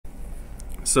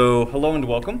So hello and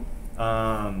welcome.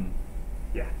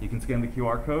 Yeah, you can scan the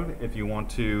QR code if you want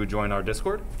to join our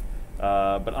Discord.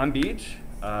 But I'm Beege.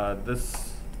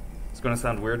 This is going to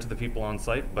sound weird to the people on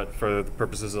site, but for the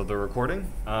purposes of the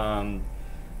recording, I'm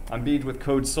Beege with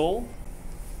Code Seoul.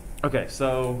 Okay,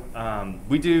 so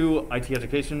we do IT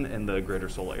education in the greater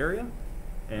Seoul area,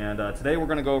 and today we're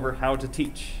going to go over how to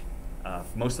teach,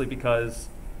 mostly because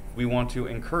we want to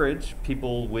encourage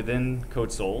people within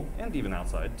Code Seoul and even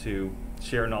outside to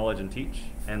share knowledge and teach.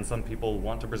 And some people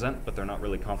want to present, but they're not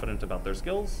really confident about their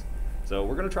skills. So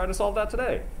we're going to try to solve that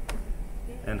today.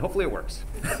 And hopefully it works.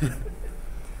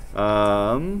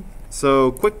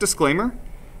 So quick disclaimer.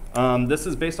 This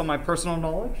is based on my personal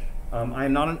knowledge. I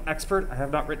am not an expert. I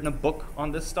have not written a book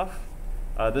on this stuff.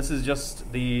 This is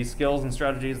just the skills and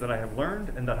strategies that I have learned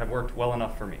and that have worked well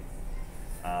enough for me.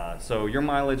 So your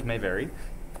mileage may vary.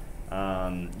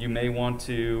 You may want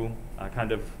to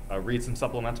read some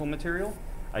supplemental material.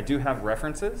 I do have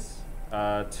references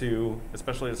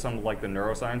especially to some like the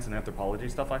neuroscience and anthropology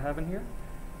stuff I have in here.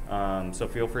 So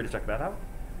feel free to check that out.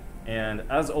 And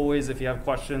as always, if you have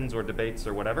questions or debates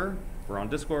or whatever, we're on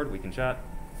Discord, we can chat.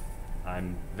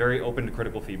 I'm very open to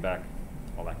critical feedback,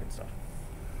 all that good stuff.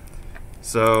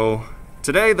 So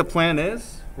today the plan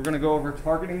is we're going to go over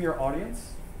targeting your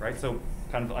audience, right? So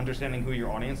kind of understanding who your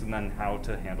audience and then how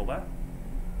to handle that.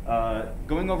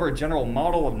 Going over a general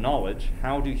model of knowledge,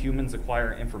 how do humans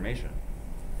acquire information?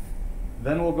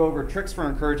 Then we'll go over tricks for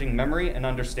encouraging memory and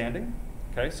understanding.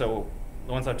 Okay, so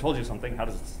once I've told you something, how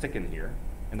does it stick in here?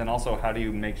 And then also, how do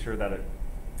you make sure that it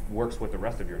works with the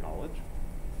rest of your knowledge?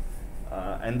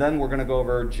 And then we're going to go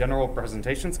over general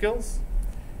presentation skills.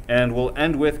 And we'll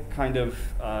end with kind of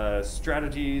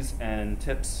strategies and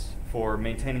tips for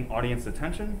maintaining audience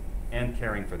attention and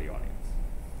caring for the audience.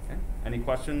 Okay. Any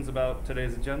questions about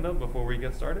today's agenda before we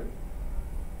get started?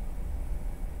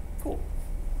 Cool.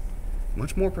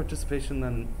 Much more participation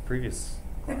than previous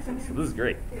classes, so this is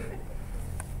great.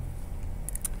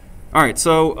 All right,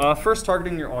 so first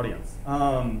targeting your audience.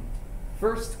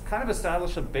 First, kind of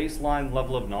establish a baseline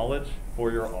level of knowledge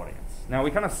for your audience. Now,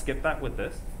 we kind of skipped that with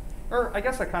this. Or I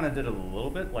guess I kind of did it a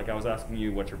little bit, like I was asking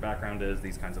you what your background is,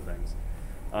 these kinds of things.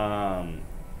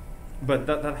 But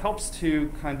that helps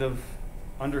to kind of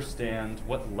understand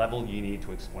what level you need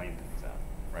to explain things at,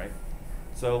 right?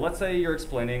 So let's say you're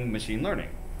explaining machine learning,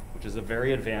 which is a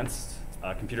very advanced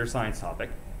computer science topic,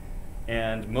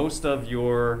 and most of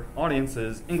your audience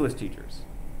is English teachers.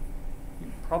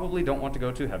 You probably don't want to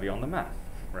go too heavy on the math,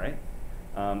 right?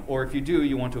 Or if you do,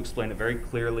 you want to explain it very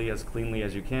clearly, as cleanly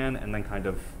as you can, and then kind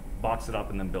of box it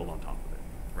up and then build on top of it,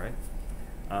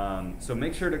 right? So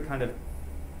make sure to kind of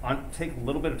take a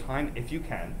little bit of time, if you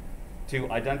can, to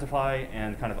identify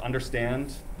and kind of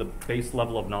understand the base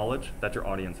level of knowledge that your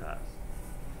audience has.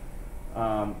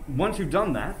 Once you've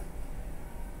done that,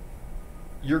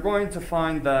 you're going to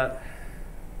find that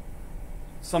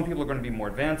some people are going to be more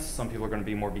advanced, some people are going to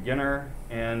be more beginner,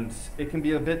 and it can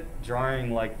be a bit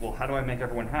jarring, like, well, how do I make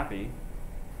everyone happy?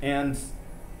 And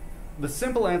the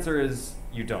simple answer is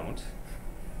you don't.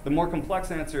 The more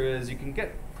complex answer is you can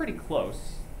get pretty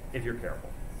close if you're careful.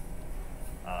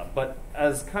 But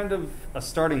as kind of a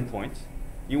starting point,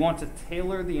 you want to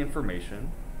tailor the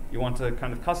information. You want to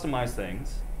kind of customize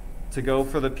things to go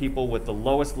for the people with the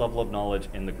lowest level of knowledge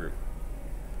in the group.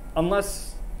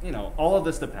 Unless, all of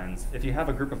this depends. If you have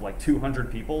a group of like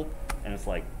 200 people and it's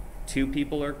like 2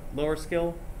 people are lower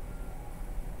skill,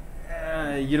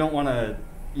 you don't want to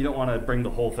bring the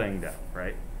whole thing down,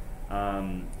 right?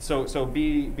 So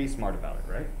be smart about it,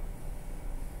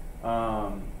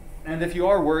 right? And if you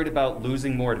are worried about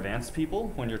losing more advanced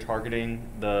people when you're targeting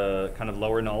the kind of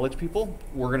lower knowledge people,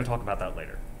 we're going to talk about that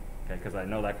later, okay? Because I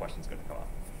know that question's going to come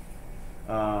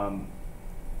up.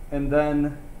 And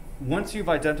then once you've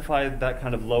identified that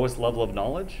kind of lowest level of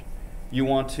knowledge, you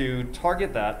want to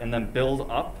target that and then build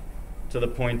up to the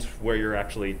point where you're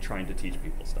actually trying to teach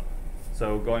people stuff.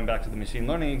 So going back to the machine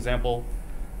learning example,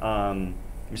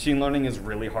 machine learning is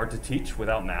really hard to teach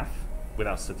without math,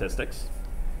 without statistics.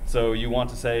 So you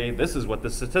want to say, this is what the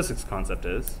statistics concept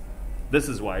is. This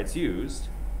is why it's used.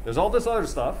 There's all this other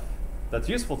stuff that's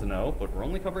useful to know, but we're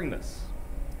only covering this.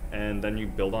 And then you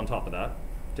build on top of that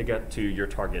to get to your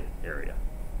target area.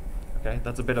 Okay,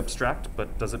 that's a bit abstract,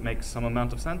 but does it make some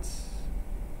amount of sense?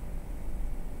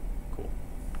 Cool.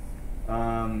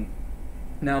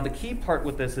 Now the key part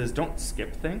with this is don't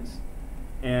skip things.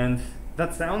 And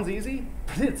that sounds easy,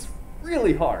 but it's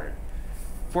really hard.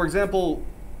 For example,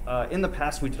 in the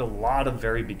past, we did a lot of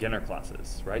very beginner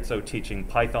classes, right? So teaching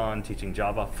Python, teaching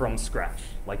Java from scratch.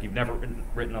 Like you've never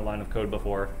written a line of code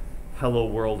before. Hello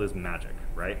world is magic,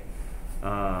 right?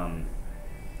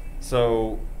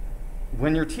 So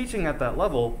when you're teaching at that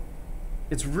level,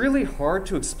 it's really hard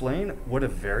to explain what a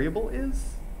variable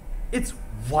is. It's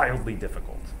wildly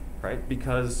difficult, right?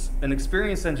 Because an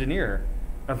experienced engineer,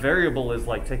 a variable is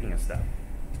like taking a step,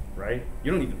 right?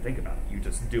 You don't even think about it, you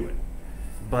just do it.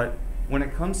 But when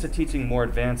it comes to teaching more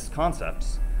advanced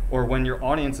concepts, or when your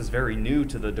audience is very new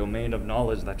to the domain of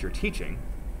knowledge that you're teaching,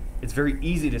 it's very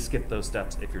easy to skip those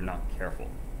steps if you're not careful.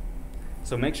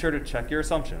 So make sure to check your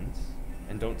assumptions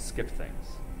and don't skip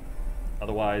things.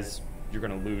 Otherwise, you're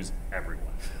going to lose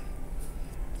everyone.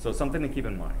 So something to keep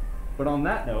in mind. But on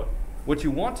that note, what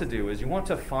you want to do is you want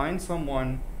to find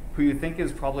someone who you think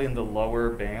is probably in the lower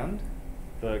band,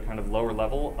 the kind of lower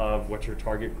level of what your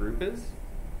target group is,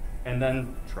 and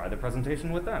then try the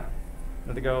presentation with them.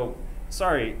 And they go,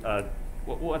 sorry,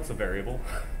 what's a variable?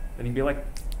 Then you'd be like,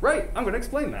 right, I'm going to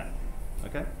explain that.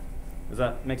 Okay? Does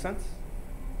that make sense?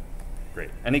 Great.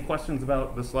 Any questions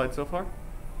about this slide so far?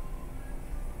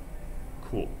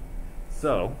 Cool.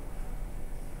 So,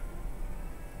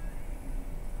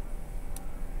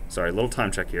 sorry, a little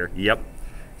time check here. Yep.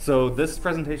 So this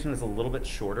presentation is a little bit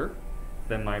shorter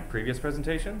than my previous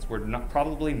presentations. We're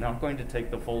probably not going to take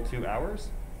the full 2 hours,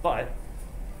 but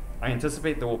I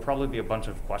anticipate there will probably be a bunch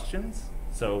of questions,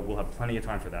 so we'll have plenty of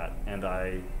time for that. And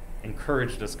I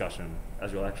encourage discussion,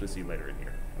 as you'll actually see later in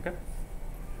here. Okay?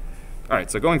 All right,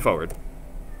 so going forward.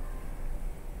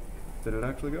 Did it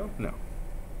actually go? No.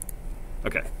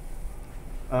 Okay.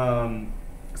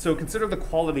 So consider the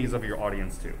qualities of your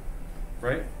audience too,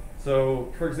 right?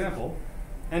 So for example,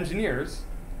 engineers,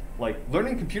 like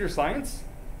learning computer science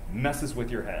messes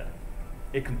with your head.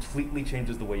 It completely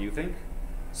changes the way you think.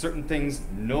 Certain things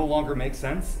no longer make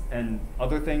sense and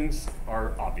other things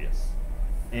are obvious.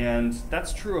 And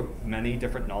that's true of many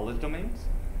different knowledge domains.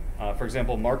 For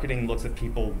example, marketing looks at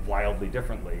people wildly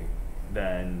differently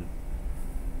than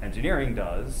engineering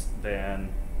does,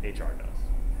 than HR does,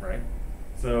 right?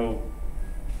 So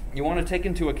you want to take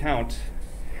into account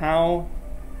how,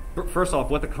 first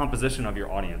off, what the composition of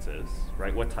your audience is,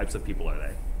 right? What types of people are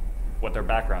they? What their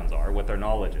backgrounds are, what their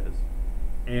knowledge is.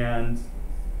 And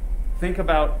think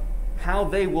about how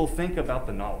they will think about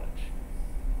the knowledge,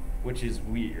 which is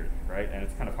weird, right? And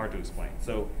it's kind of hard to explain.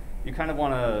 So you kind of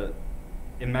want to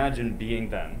imagine being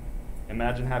them,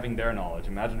 imagine having their knowledge,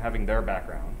 imagine having their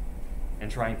background, and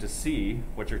trying to see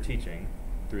what you're teaching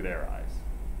through their eyes.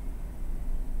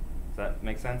 Does that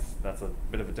make sense? That's a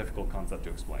bit of a difficult concept to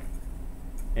explain.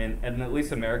 In at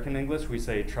least American English, we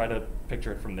say try to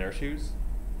picture it from their shoes.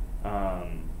 But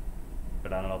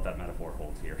I don't know if that metaphor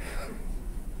holds here.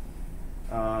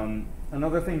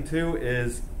 Another thing too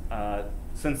is,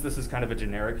 since this is kind of a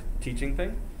generic teaching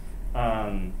thing,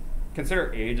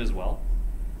 consider age as well.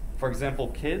 For example,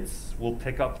 kids will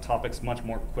pick up topics much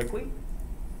more quickly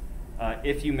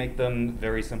if you make them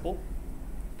very simple.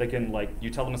 They can, like,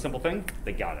 you tell them a simple thing,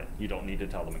 they got it. You don't need to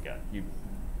tell them again. You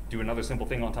do another simple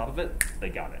thing on top of it, they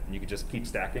got it. And you can just keep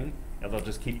stacking, and they'll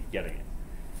just keep getting it.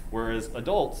 Whereas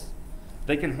adults,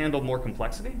 they can handle more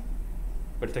complexity,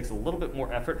 but it takes a little bit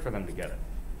more effort for them to get it.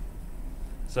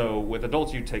 So with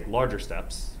adults, you take larger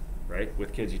steps, right?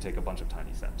 With kids, you take a bunch of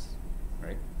tiny steps,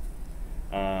 right?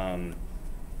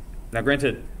 Now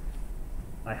granted,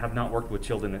 I have not worked with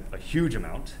children a huge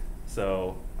amount,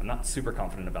 so I'm not super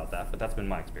confident about that, but that's been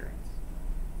my experience.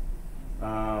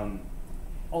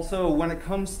 Also, when it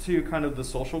comes to kind of the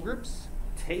social groups,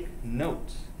 take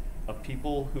note of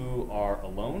people who are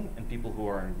alone and people who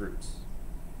are in groups.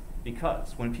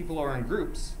 Because when people are in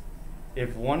groups,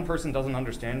 if one person doesn't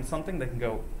understand something, they can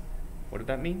go, what did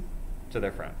that mean? To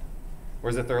their friend.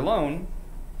 Whereas if they're alone,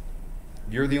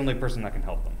 you're the only person that can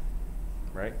help them,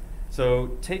 right?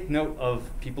 So take note of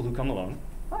people who come alone,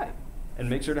 hi, and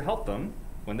make sure to help them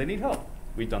when they need help.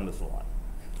 We've done this a lot.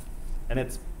 And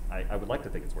it's, I would like to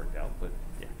think it's worked out, but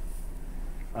yeah.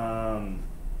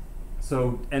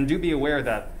 And do be aware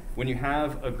that when you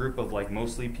have a group of like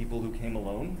mostly people who came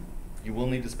alone, you will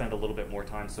need to spend a little bit more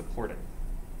time supporting.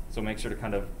 So make sure to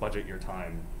kind of budget your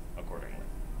time accordingly,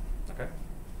 okay?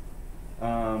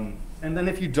 And then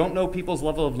if you don't know people's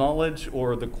level of knowledge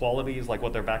or the qualities, like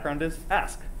what their background is,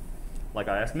 ask. Like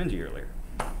I asked Minji earlier.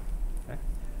 Okay?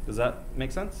 Does that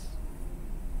make sense?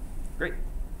 Great.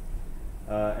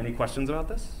 Any questions about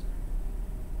this?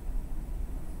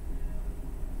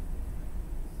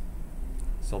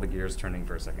 Saw the gears turning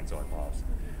for a second, so I paused.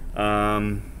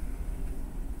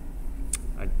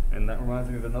 And that reminds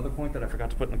me of another point that I forgot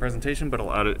to put in the presentation, but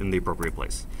I'll add it in the appropriate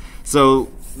place. So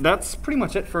that's pretty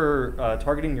much it for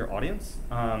targeting your audience.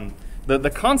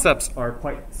 The concepts are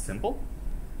quite simple,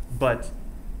 but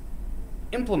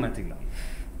implementing them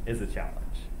is a challenge,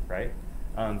 right?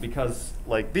 Because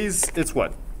like these, it's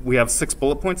what? we have 6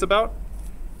 bullet points about.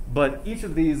 But each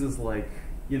of these is like,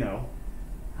 you know,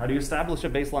 how do you establish a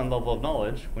baseline level of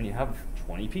knowledge when you have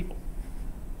 20 people,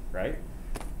 right?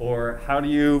 Or how do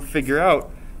you figure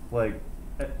out, like,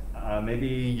 maybe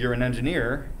you're an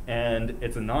engineer and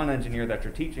it's a non-engineer that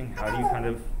you're teaching. How do you kind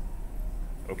of,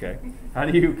 how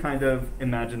do you kind of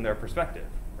imagine their perspective,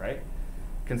 right?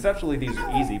 Conceptually, these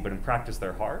are easy, but in practice,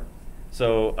 they're hard.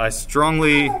 So I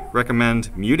strongly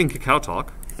recommend muting Cacao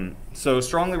Talk. So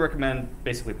strongly recommend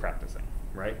basically practicing,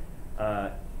 right?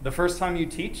 The first time you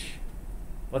teach,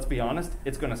 let's be honest,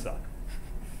 it's going to suck.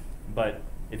 But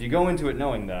if you go into it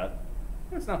knowing that,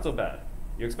 it's not so bad.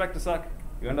 You expect to suck,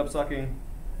 you end up sucking,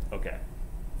 okay,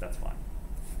 that's fine.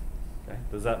 Okay,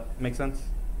 does that make sense?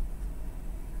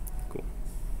 Cool.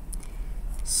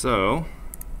 So,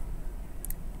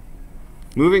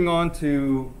 moving on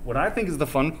to what I think is the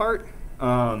fun part,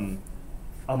 a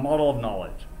model of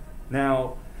knowledge.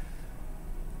 Now,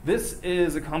 this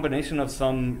is a combination of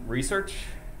some research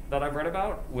that I've read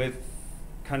about with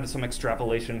kind of some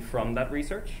extrapolation from that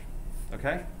research,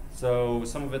 okay? So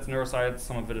some of it's neuroscience,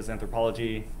 some of it is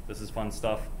anthropology. This is fun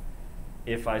stuff.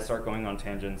 If I start going on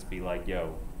tangents, be like,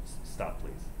 yo, stop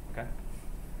please, okay?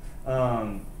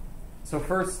 So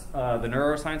first, the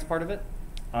neuroscience part of it,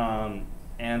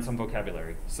 and some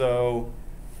vocabulary. So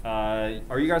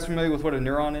are you guys familiar with what a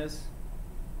neuron is?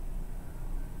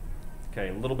 Okay,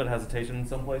 a little bit of hesitation in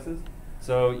some places.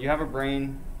 So you have a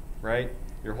brain, right?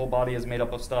 Your whole body is made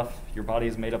up of stuff. Your body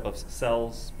is made up of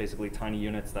cells, basically tiny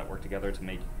units that work together to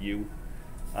make you.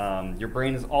 Your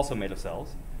brain is also made of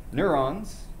cells.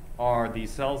 Neurons are the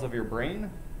cells of your brain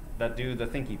that do the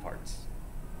thinky parts,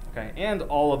 okay? And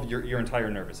all of your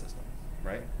entire nervous system,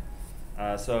 right?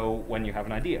 So when you have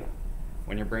an idea,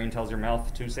 when your brain tells your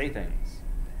mouth to say things,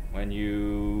 when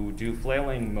you do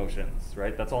flailing motions,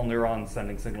 right? That's all neurons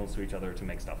sending signals to each other to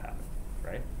make stuff happen,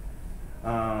 right?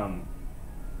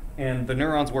 And the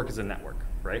neurons work as a network,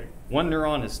 right? One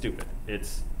neuron is stupid.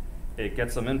 It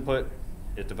gets some input,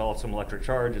 it develops some electric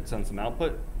charge, it sends some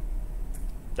output.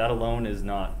 That alone is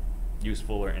not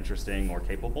useful or interesting or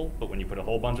capable, but when you put a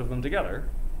whole bunch of them together,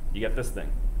 you get this thing,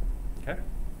 okay?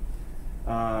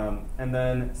 And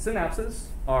then synapses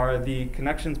are the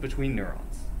connections between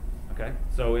neurons, okay?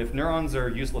 So if neurons are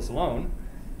useless alone,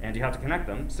 and you have to connect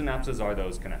them, synapses are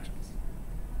those connections.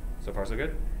 So far, so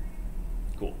good?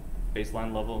 Cool.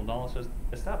 Baseline level of knowledge is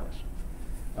established.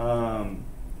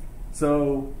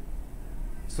 So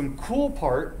some cool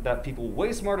part that people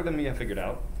way smarter than me have figured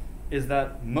out is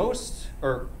that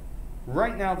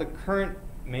right now the current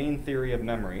main theory of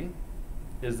memory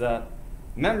is that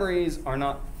memories are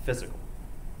not physical.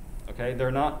 Okay,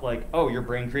 they're not like, oh, your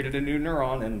brain created a new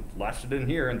neuron and latched it in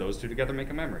here and those two together make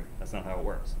a memory. That's not how it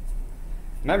works.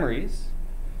 Memories,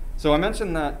 so I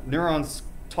mentioned that neurons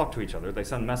talk to each other, they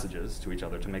send messages to each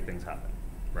other to make things happen,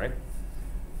 right?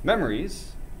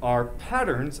 Memories are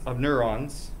patterns of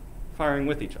neurons firing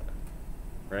with each other,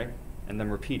 right? And then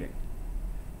repeating.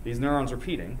 These neurons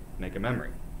repeating make a memory,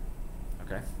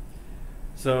 okay?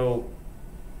 So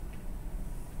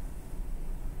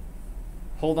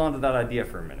hold on to that idea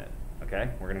for a minute, okay?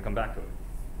 We're gonna come back to it.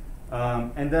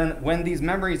 And then when these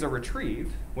memories are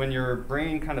retrieved, when your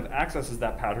brain kind of accesses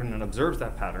that pattern and observes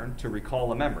that pattern to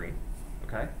recall a memory,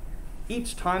 okay?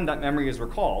 Each time that memory is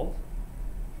recalled,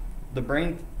 the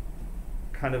brain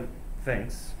kind of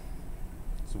thinks,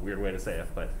 it's a weird way to say it,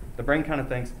 but the brain kind of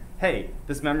thinks, hey,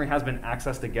 this memory has been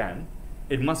accessed again.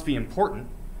 It must be important.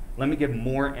 Let me give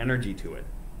more energy to it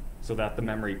so that the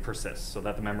memory persists, so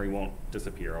that the memory won't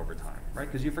disappear over time, right?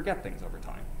 Because you forget things over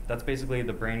time. That's basically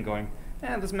the brain going,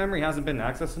 this memory hasn't been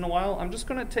accessed in a while. I'm just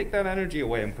going to take that energy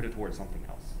away and put it towards something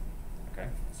else, okay?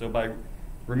 So by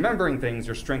remembering things,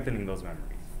 you're strengthening those memories.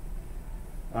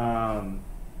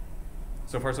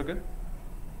 So far, so good?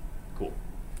 Cool.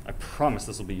 I promise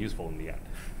this will be useful in the end.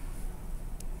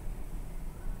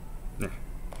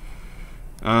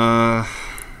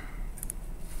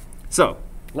 So,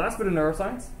 last bit of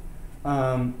neuroscience.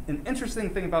 An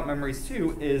interesting thing about memories,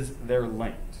 too, is they're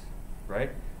linked, right?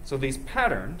 So these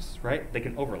patterns, right, they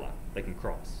can overlap, they can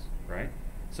cross, right?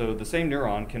 So the same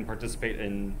neuron can participate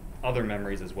in other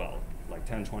memories as well, like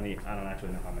 10, 20, I don't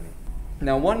actually know how many.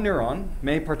 Now, one neuron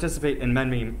may participate in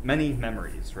many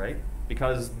memories, right?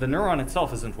 Because the neuron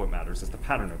itself isn't what matters, it's the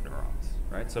pattern of neurons,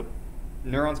 right? So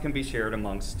neurons can be shared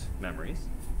amongst memories.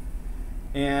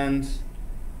 And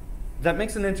that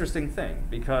makes an interesting thing,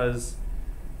 because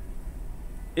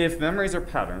if memories are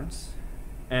patterns,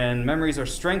 and memories are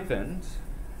strengthened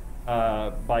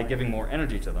by giving more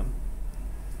energy to them,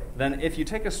 then if you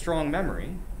take a strong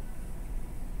memory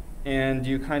and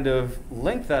you kind of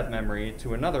link that memory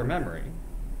to another memory,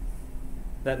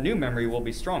 that new memory will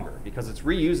be stronger because it's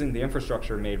reusing the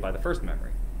infrastructure made by the first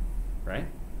memory, right?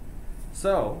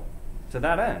 So, to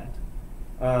that end,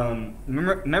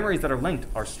 memories that are linked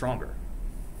are stronger.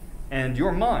 And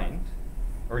your mind,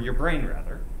 or your brain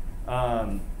rather,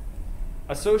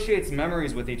 associates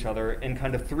memories with each other in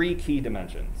kind of three key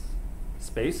dimensions: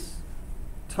 space,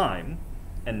 time,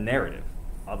 and narrative,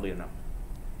 oddly enough.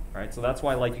 Right? So that's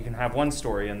why you can have one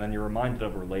story and then you're reminded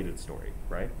of a related story,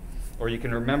 right? Or you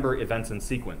can remember events in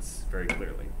sequence very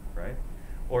clearly, right?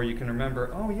 Or you can remember,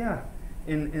 oh yeah,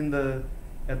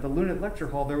 at the Lunit lecture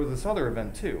hall there was this other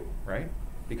event too, right?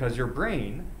 Because your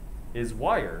brain is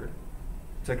wired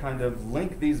to kind of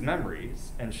link these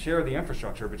memories and share the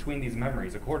infrastructure between these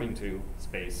memories according to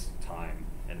space, time,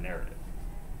 and narrative.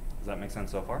 Does that make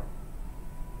sense so far?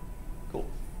 Cool.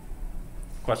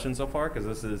 Questions so far? Because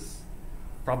this is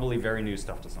probably very new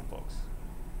stuff to some folks.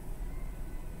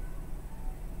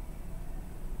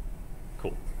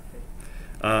 Cool.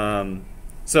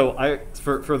 So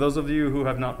for those of you who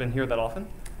have not been here that often,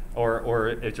 or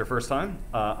it's your first time,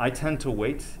 I tend to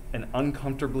wait an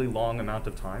uncomfortably long amount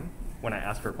of time when I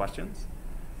ask for questions,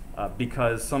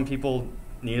 because some people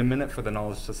need a minute for the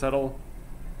knowledge to settle.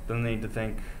 Then they need to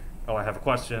think, oh, I have a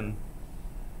question.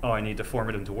 Oh, I need to form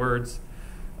it into words.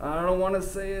 I don't want to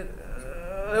say it.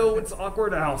 Oh, it's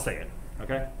awkward, and I'll say it,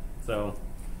 okay? So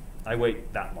I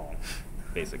wait that long,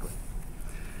 basically.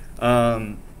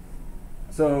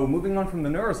 So moving on from the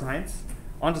neuroscience,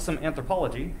 onto some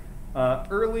anthropology.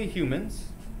 Early humans,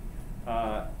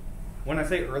 when I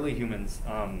say early humans,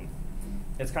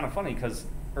 it's kind of funny because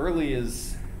early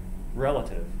is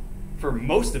relative. For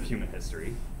most of human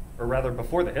history, or rather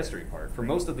before the history part, for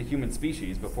most of the human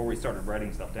species, before we started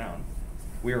writing stuff down,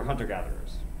 we were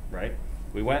hunter-gatherers, right?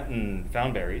 We went and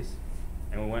found berries,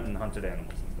 and we went and hunted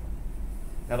animals and stuff.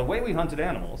 Now, the way we hunted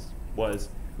animals was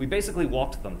we basically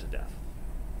walked them to death,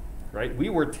 right? We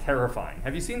were terrifying.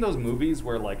 Have you seen those movies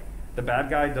where, the bad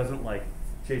guy doesn't,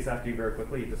 chase after you very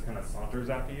quickly, he just kind of saunters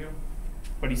after you?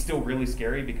 But he's still really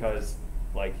scary because,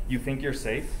 you think you're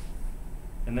safe,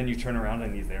 and then you turn around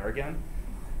and he's there again?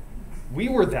 We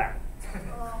were that.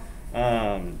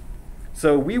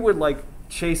 So we would,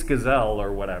 chase gazelle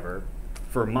or whatever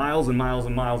for miles and miles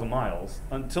and miles and miles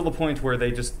until the point where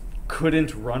they just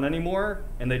couldn't run anymore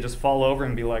and they just fall over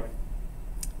and be like,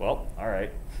 well, all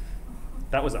right,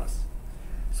 that was us.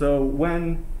 So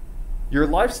when your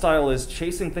lifestyle is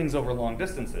chasing things over long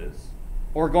distances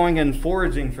or going and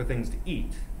foraging for things to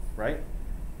eat, right?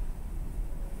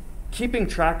 Keeping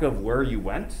track of where you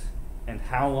went and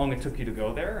how long it took you to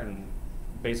go there and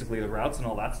basically the routes and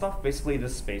all that stuff, basically the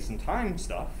space and time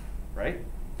stuff, right?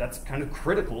 That's kind of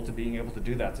critical to being able to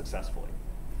do that successfully.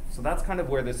 So that's kind of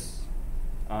where this,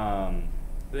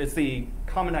 it's the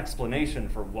common explanation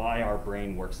for why our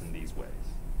brain works in these ways,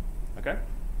 okay?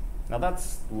 Now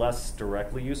that's less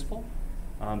directly useful,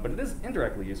 but it is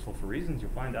indirectly useful for reasons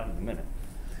you'll find out in a minute.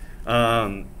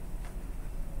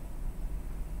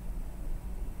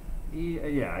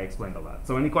 Yeah, I explained all that.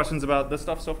 So any questions about this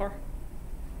stuff so far?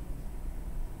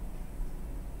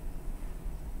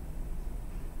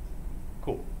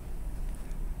 Cool.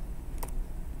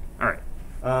 All right.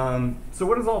 So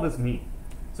what does all this mean?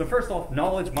 So first off,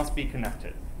 knowledge must be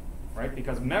connected, right?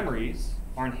 Because memories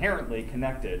are inherently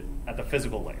connected at the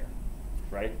physical layer,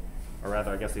 right? Or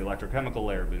rather, I guess the electrochemical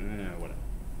layer, but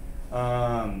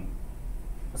whatever.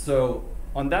 So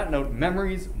on that note,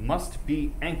 memories must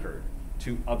be anchored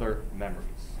to other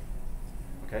memories,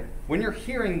 okay? When you're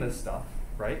hearing this stuff,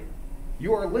 right,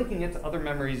 you are linking it to other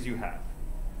memories you have.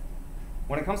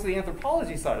 When it comes to the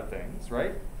anthropology side of things,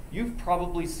 right, you've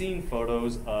probably seen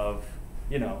photos of,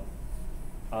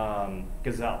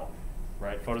 gazelle,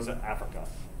 right, photos of Africa.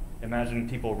 Imagine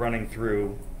people running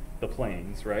through the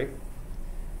plains, right?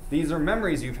 These are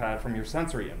memories you've had from your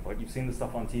sensory input. You've seen the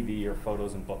stuff on TV or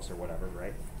photos and books or whatever,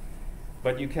 right?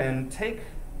 But you can take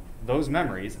those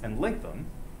memories and link them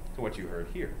to what you heard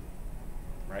here,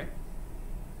 right?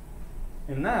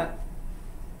 And that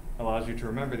allows you to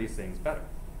remember these things better,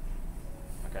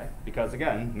 okay? Because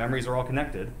again, memories are all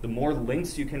connected. The more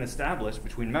links you can establish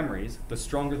between memories, the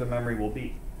stronger the memory will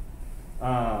be.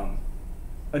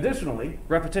 Additionally,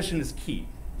 repetition is key,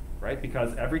 right?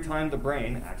 Because every time the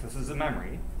brain accesses a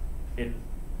memory, it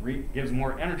gives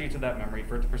more energy to that memory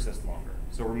for it to persist longer.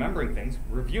 So remembering things,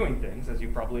 reviewing things, as you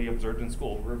probably observed in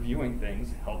school, reviewing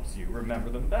things helps you remember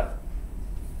them better,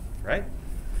 right?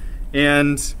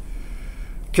 And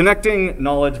connecting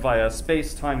knowledge via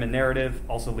space, time, and narrative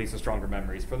also leads to stronger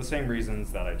memories for the same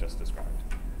reasons that I just described.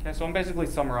 Okay, so I'm basically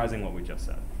summarizing what we just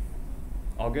said.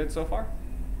 All good so far?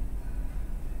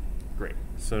 Great.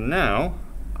 So now,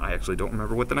 I actually don't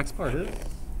remember what the next part is.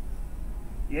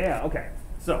 Yeah, okay.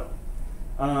 So,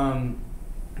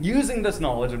 using this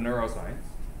knowledge of neuroscience,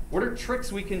 what are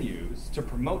tricks we can use to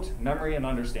promote memory and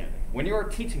understanding? When you are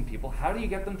teaching people, how do you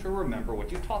get them to remember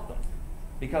what you taught them?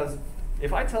 Because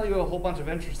if I tell you a whole bunch of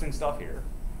interesting stuff here,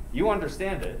 you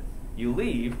understand it, you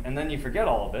leave, and then you forget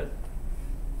all of it,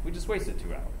 we just wasted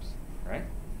 2 hours, right?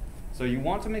 So you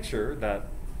want to make sure that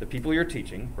the people you're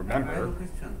teaching remember. I have a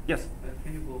question. Yes.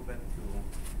 Can you go back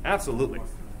to? Absolutely.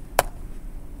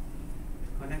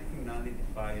 Connecting knowledge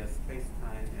via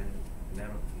space-time and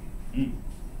narrative. Mm.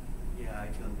 Yeah, I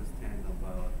can understand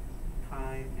about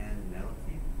time and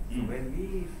narrative. So Mm. when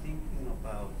we thinking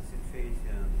about the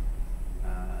situation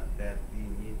that we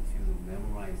need to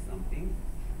memorize something,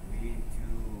 we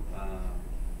do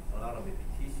a lot of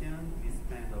repetition. We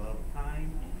spend a lot of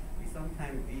time.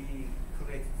 Sometimes we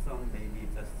create some maybe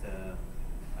just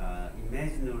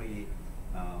imaginary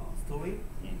story,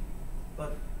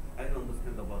 but I don't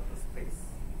understand about the space.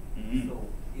 Mm-hmm. So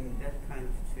in that kind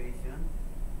of situation,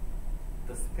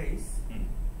 the space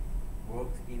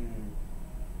works in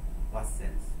what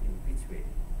sense? In which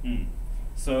way?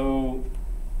 So,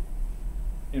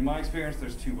 in my experience,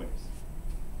 there's 2 ways.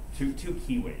 Two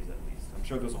key ways, at least. I'm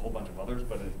sure there's a whole bunch of others,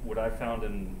 but what I found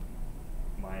in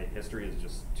my history is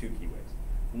just 2 key ways.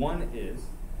 One is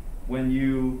when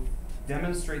you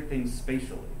demonstrate things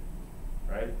spatially,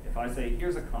 right? If I say,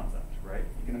 here's a concept, right?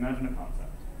 You can imagine a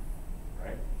concept,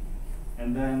 right?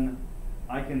 And then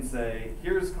I can say,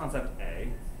 here's concept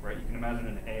A, right? You can imagine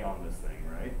an A on this thing,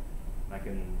 right? And I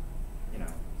can,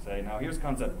 say, now here's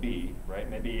concept B, right?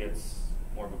 Maybe it's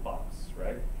more of a box,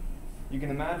 right? You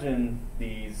can imagine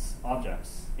these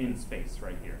objects in space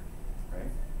right here,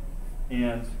 right?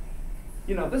 And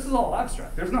this is all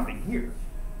abstract. There's nothing here,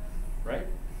 right?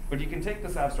 But you can take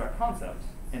this abstract concept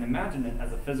and imagine it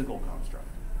as a physical construct.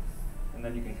 And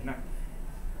then you can connect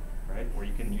them, right? Or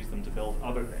you can use them to build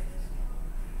other things,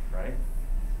 right?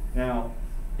 Now,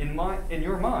 in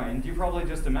your mind, you probably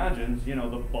just imagined,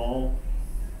 the ball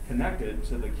connected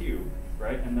to the cube,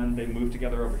 right? And then they move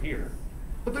together over here.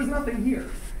 But there's nothing here,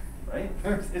 right?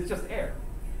 It's just air.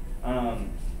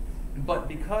 But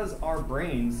because our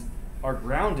brains are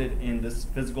grounded in this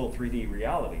physical 3D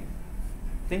reality,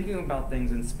 thinking about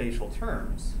things in spatial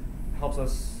terms helps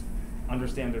us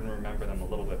understand and remember them a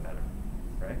little bit better,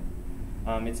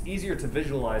 right? It's easier to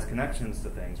visualize connections to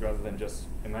things rather than just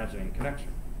imagining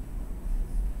connection,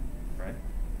 right?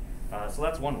 So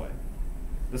that's one way.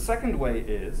 The second way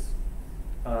is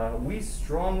we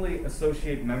strongly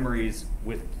associate memories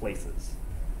with places.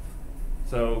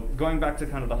 So going back to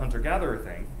kind of the hunter-gatherer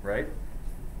thing, right?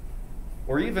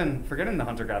 Or even forgetting the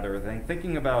hunter-gatherer thing,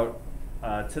 thinking about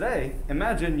today,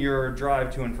 imagine your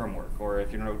drive to and from work, or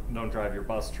if you don't drive, your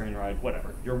bus, train ride,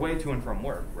 whatever, your way to and from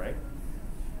work, right?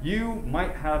 You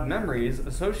might have memories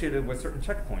associated with certain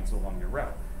checkpoints along your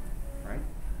route, right?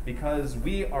 Because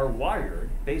we are wired,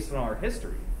 based on our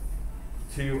history,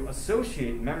 to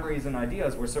associate memories and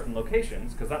ideas with certain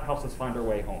locations, because that helps us find our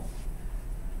way home,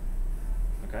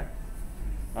 okay?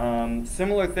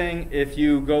 Similar thing if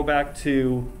you go back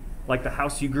to like the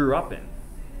house you grew up in,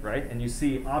 right? And you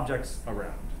see objects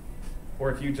around. Or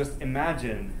if you just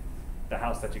imagine the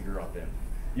house that you grew up in,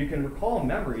 you can recall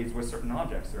memories with certain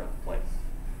objects throughout the place,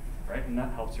 right? And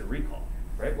that helps your recall,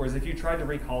 right? Whereas if you tried to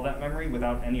recall that memory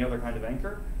without any other kind of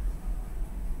anchor,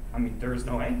 there's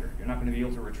no anchor. You're not going to be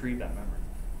able to retrieve that memory.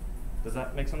 Does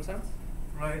that make some sense?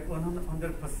 Right,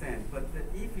 100%. But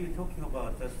if you're talking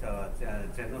about just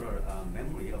general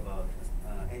memory about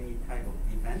any type of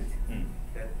event,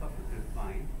 that's perfectly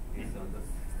fine. It's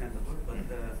understandable. But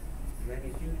when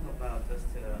you think about just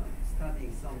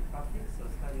studying some topics or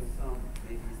studying some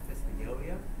maybe specific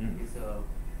area, it's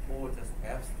more just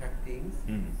abstract things.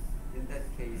 In that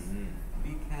case,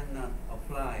 we cannot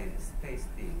apply space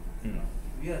things.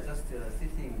 We are just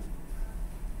sitting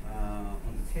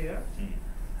on the chair.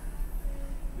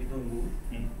 We don't move.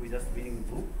 We're just reading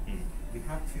the book. We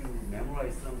have to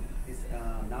memorize this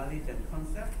knowledge and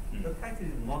concept. The title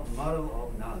is model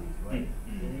of knowledge, right?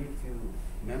 We need to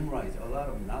memorize a lot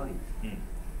of knowledge.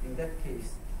 In that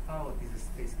case, how this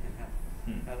space can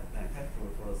helpful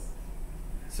for us?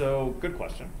 So, good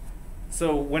question.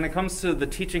 So, when it comes to the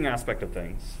teaching aspect of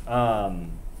things,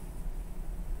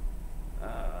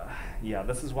 yeah,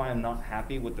 this is why I'm not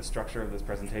happy with the structure of this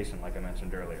presentation, like I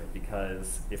mentioned earlier,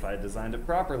 because if I had designed it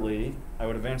properly, I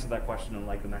would have answered that question in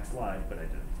like the next slide, but I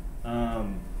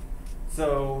didn't.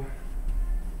 So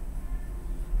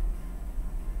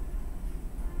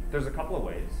there's a couple of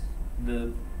ways.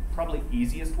 The probably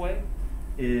easiest way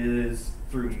is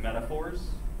through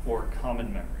metaphors or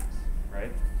common memories,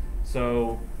 right?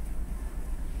 So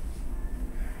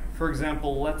for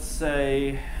example, let's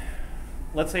say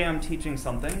I'm teaching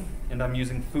something and I'm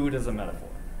using food as a metaphor,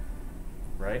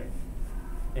 right?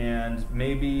 And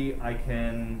maybe I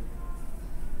can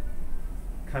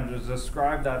kind of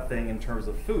describe that thing in terms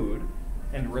of food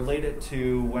and relate it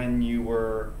to when you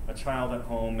were a child at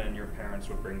home and your parents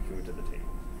would bring food to the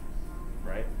table,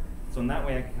 right? So in that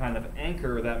way I can kind of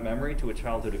anchor that memory to a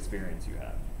childhood experience you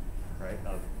had, right,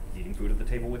 of eating food at the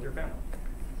table with your family.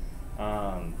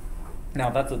 Now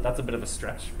that's a bit of a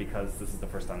stretch because this is the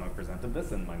first time I've presented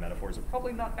this and my metaphors are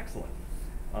probably not excellent.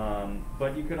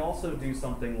 But you could also do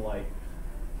something like,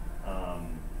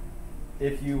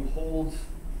 if you hold,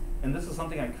 and this is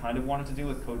something I kind of wanted to do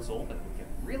with Code Soul, but it would get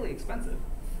really expensive,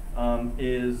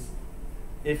 is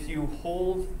if you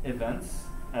hold events,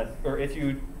 or if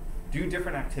you do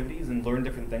different activities and learn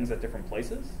different things at different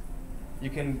places, you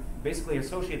can basically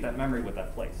associate that memory with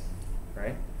that place,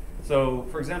 right? So,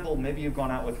 for example, maybe you've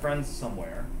gone out with friends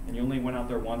somewhere, and you only went out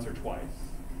there once or twice,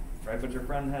 right? But your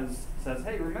friend says,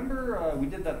 hey, remember we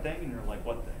did that thing? And you're like,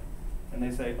 what thing? And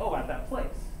they say, oh, at that place.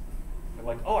 They're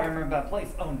like, oh, I remember that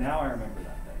place. Oh, now I remember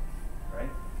that thing, right?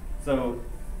 So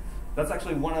that's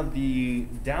actually one of the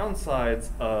downsides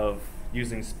of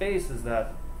using space is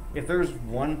that if there's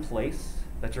one place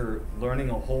that you're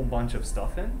learning a whole bunch of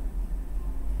stuff in,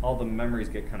 all the memories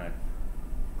get kind of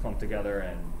clumped together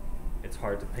and it's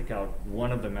hard to pick out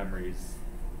one of the memories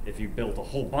if you built a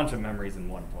whole bunch of memories in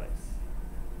one place,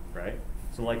 right?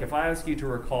 So like if I ask you to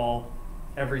recall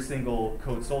every single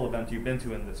Code Soul event you've been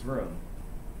to in this room,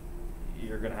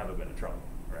 you're going to have a bit of trouble,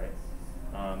 right?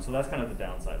 So that's kind of the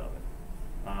downside of it.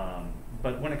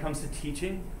 But when it comes to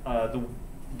teaching,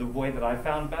 the way that I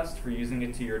found best for using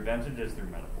it to your advantage is through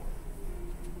metaphor.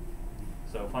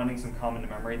 So finding some common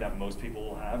memory that most people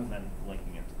will have and then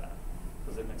linking it to that.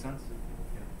 Does it make sense?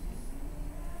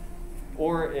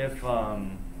 Or if,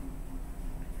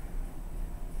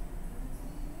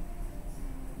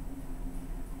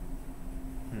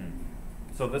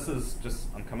 so this is just,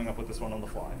 I'm coming up with this one on the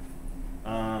fly.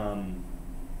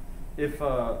 If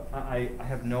I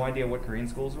have no idea what Korean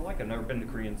schools are like. I've never been to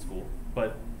Korean school,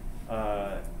 but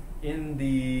in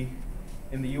the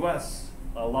U.S.,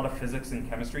 a lot of physics and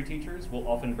chemistry teachers will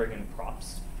often bring in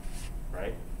props,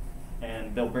 right?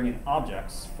 And they'll bring in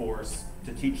objects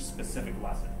to teach specific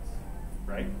lessons,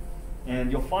 right?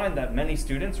 And you'll find that many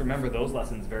students remember those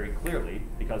lessons very clearly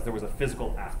because there was a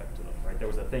physical aspect to them, right? There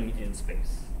was a thing in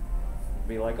space.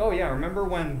 Be like, oh yeah, remember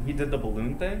when he did the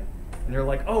balloon thing? And you're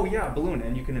like, oh yeah, balloon,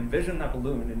 and you can envision that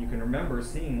balloon and you can remember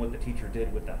seeing what the teacher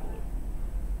did with that balloon,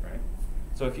 right?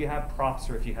 So if you have props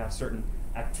or if you have certain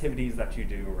activities that you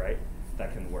do, right,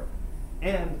 that can work.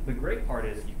 And the great part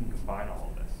is you can combine all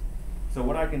of this. So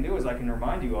what I can do is I can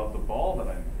remind you of the ball that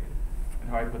I made and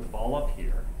how I put the ball up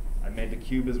here. I made the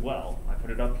cube as well. I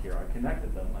put it up here. I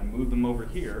connected them. I moved them over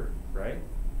here, right?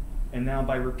 And now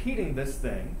by repeating this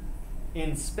thing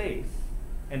in space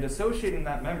and associating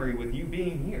that memory with you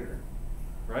being here,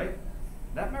 right?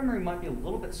 That memory might be a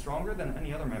little bit stronger than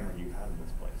any other memory you've had in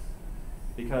this place.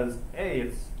 Because A,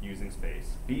 it's using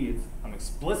space. B, I'm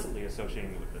explicitly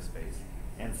associating it with this space.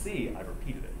 And C, I've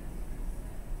repeated it.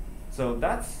 So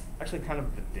that's actually kind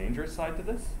of the dangerous side to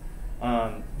this.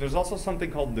 There's also something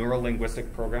called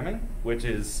neuro-linguistic programming, which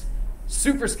is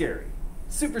super scary,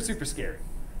 super scary.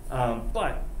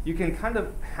 But you can kind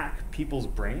of hack people's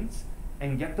brains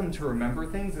and get them to remember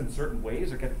things in certain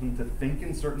ways or get them to think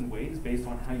in certain ways based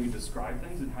on how you describe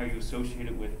things and how you associate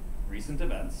it with recent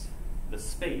events, the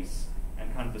space,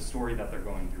 and kind of the story that they're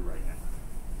going through right now.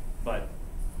 But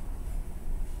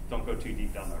don't go too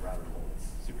deep down that rabbit hole. It's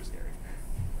super scary.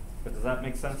 But does that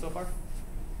make sense so far?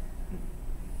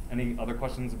 Any other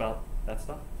questions about that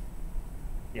stuff?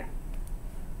 Yeah.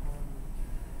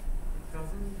 It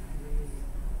doesn't really,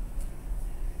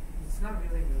 it's not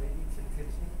really related to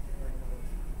teaching.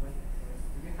 Like,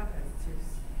 do you have any tips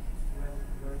when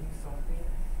learning something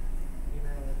in a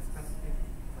specific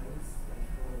place, like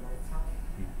for a long time?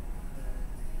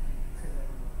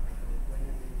 When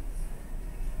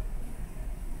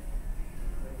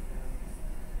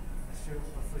you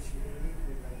associate it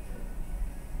with like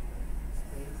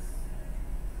space.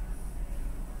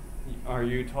 Are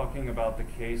you talking about the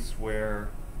case where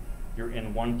you're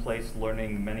in one place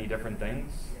learning many different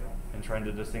things and trying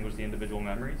to distinguish the individual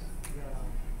memories?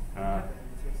 Yeah.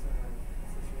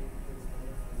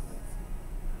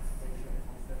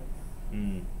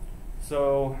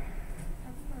 So,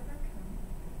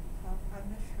 I'm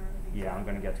not sure. yeah, I'm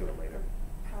going to get to it later.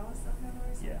 Palace of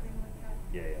memory, something Yeah. like that?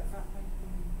 Yeah. That might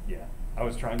be. Yeah. I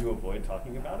was trying to avoid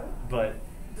talking about it, but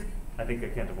I think I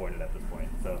can't avoid it at this point.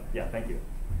 So, yeah, thank you.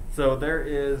 So there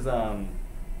is an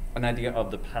idea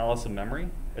of the palace of memory,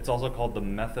 It's also called the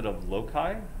method of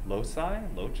loci.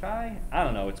 I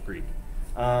don't know, it's Greek.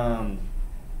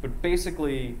 But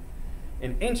basically,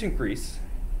 in ancient Greece,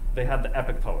 they had the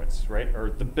epic poets, right? Or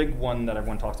the big one that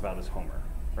everyone talks about is Homer,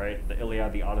 right? The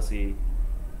Iliad, the Odyssey.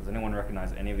 Does anyone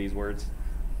recognize any of these words?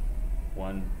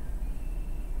 1,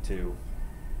 2.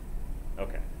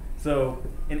 Okay. So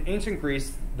in ancient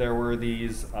Greece, there were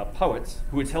these poets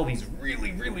who would tell these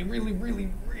really, really, really, really,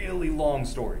 really long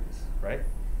stories, right?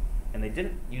 And they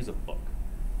didn't use a book.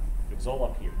 It was all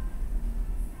up here,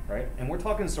 right? And we're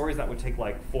talking stories that would take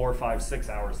like 4, 5, 6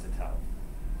 hours to tell.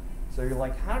 So you're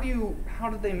like, how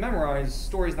did they memorize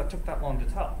stories that took that long to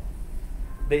tell?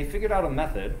 They figured out a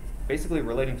method, basically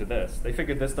relating to this. They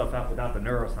figured this stuff out without the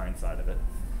neuroscience side of it.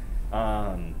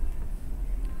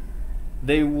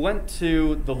 They went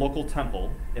to the local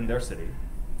temple in their city,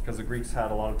 because the Greeks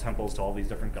had a lot of temples to all these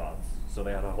different gods. So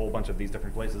they had a whole bunch of these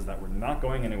different places that were not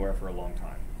going anywhere for a long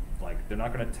time. Like, they're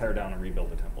not going to tear down and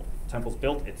rebuild the temple. The temple's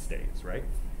built, it stays, right?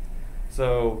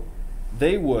 So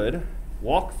they would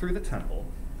walk through the temple,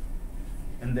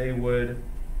 and they would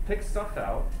pick stuff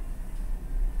out,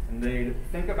 and they'd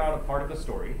think about a part of the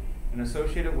story and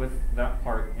associate it with that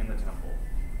part in the temple.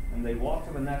 And they'd walk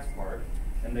to the next part,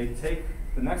 and they'd take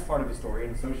the next part of the story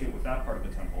and associate it with that part of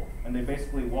the temple. And they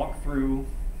basically walk through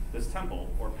this temple,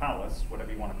 or palace,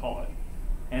 whatever you want to call it,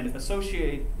 and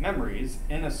associate memories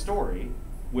in a story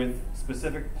with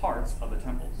specific parts of the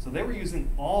temple. So they were using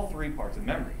all 3 parts of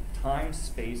memory, time,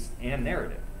 space, and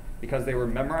narrative, because they were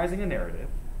memorizing a narrative,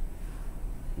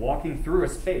 walking through a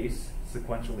space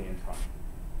sequentially in time.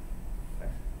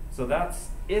 Okay? So that's,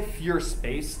 if your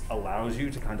space allows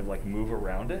you to kind of like move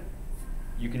around it,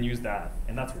 you can use that,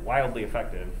 and that's wildly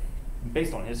effective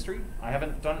based on history. I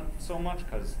haven't done it so much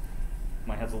because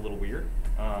my head's a little weird,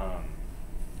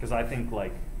 because I think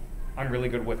like I'm really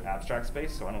good with abstract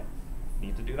space, so I don't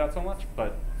need to do that so much,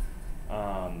 but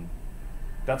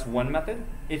that's one method.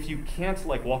 If you can't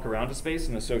like walk around a space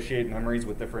and associate memories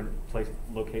with different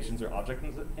locations or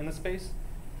objects in the space,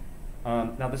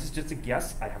 now this is just a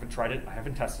guess, I haven't tried it, I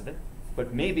haven't tested it,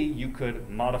 but maybe you could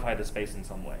modify the space in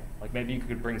some way. Like maybe you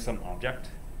could bring some object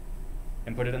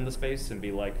and put it in the space and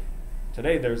be like,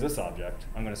 today there's this object,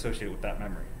 I'm going to associate it with that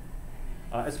memory.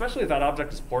 Especially if that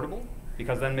object is portable,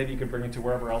 because then maybe you could bring it to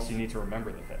wherever else you need to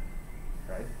remember the thing,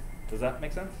 right? Does that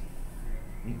make sense?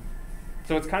 Mm.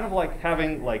 So it's kind of like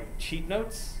having like cheat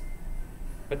notes,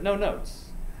 but no notes,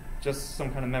 just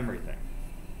some kind of memory thing.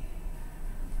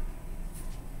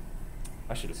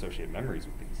 I should associate memories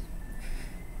with these.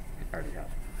 I already have.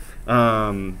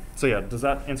 So yeah, does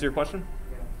that answer your question?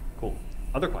 Yeah. Cool.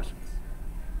 Other questions?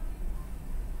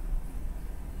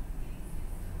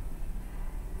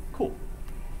 Cool.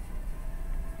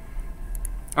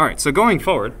 All right, so going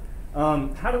forward,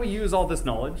 how do we use all this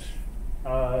knowledge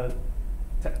to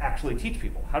actually teach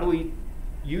people? How do we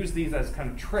use these as kind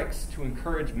of tricks to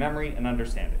encourage memory and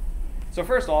understanding? So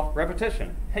first off,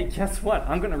 repetition. Hey, guess what?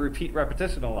 I'm going to repeat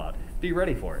repetition a lot. Be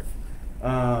ready for it.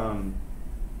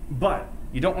 But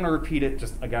you don't want to repeat it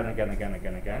just again, again, again,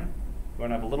 again, again. You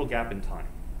want to have a little gap in time,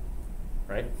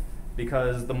 right?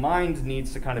 Because the mind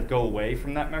needs to kind of go away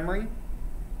from that memory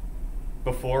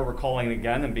before recalling it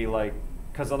again and be like,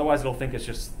 because otherwise it'll think it's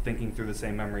just thinking through the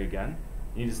same memory again.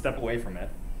 You need to step away from it.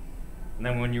 And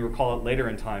then when you recall it later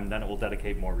in time, then it will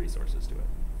dedicate more resources to it,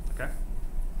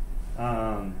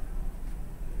 okay?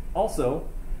 Also,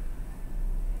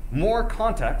 more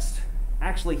context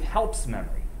actually helps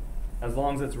memory, as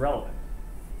long as it's relevant.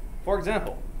 For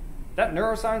example, that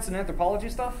neuroscience and anthropology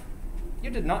stuff,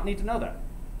 you did not need to know that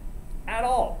at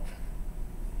all,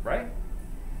 right?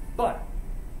 But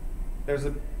there's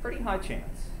a pretty high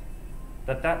chance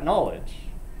that that knowledge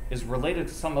is related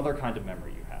to some other kind of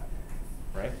memory you have,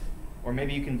 right? Or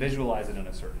maybe you can visualize it in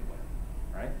a certain way,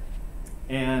 right?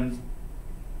 And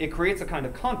it creates a kind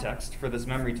of context for this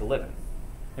memory to live in.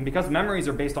 And because memories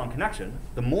are based on connection,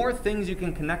 the more things you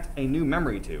can connect a new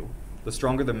memory to, the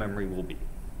stronger the memory will be.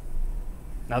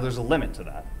 Now there's a limit to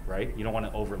that, right? You don't want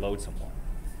to overload someone.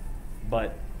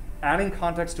 But adding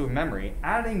context to a memory,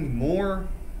 adding more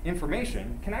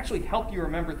information, can actually help you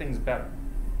remember things better,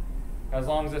 as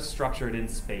long as it's structured in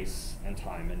space and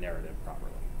time and narrative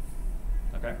properly.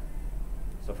 Okay?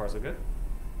 So far so good?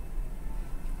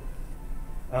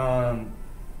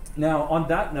 Now on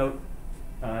that note,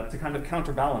 to kind of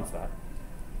counterbalance that,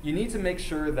 you need to make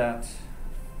sure that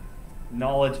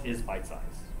knowledge is bite-sized,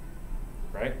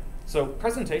 right? So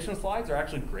presentation slides are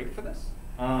actually great for this.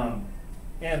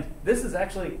 And this is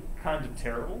actually kind of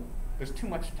terrible. There's too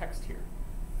much text here.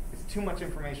 It's too much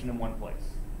information in one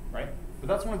place, right? But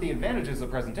that's one of the advantages of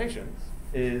presentations,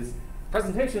 is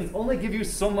presentations only give you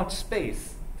so much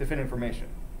space to fit information.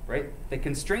 right? They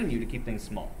constrain you to keep things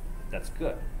small. That's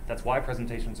good. That's why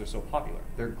presentations are so popular.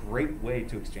 They're a great way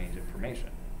to exchange information.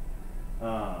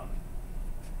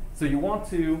 So you want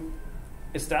to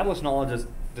establish knowledge as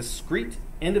discrete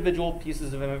individual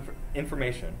pieces of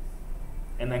information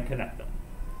and then connect them.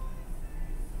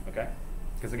 Okay?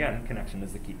 Because again, connection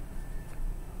is the key.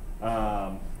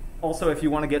 Also, if you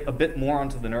want to get a bit more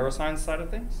onto the neuroscience side of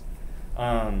things,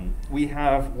 we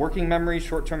have working memory,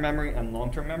 short-term memory, and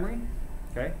long-term memory.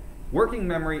 Okay? Working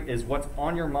memory is what's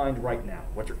on your mind right now,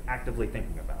 what you're actively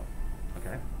thinking about.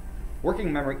 Okay?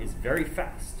 Working memory is very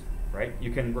fast, right?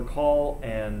 You can recall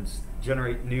and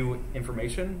generate new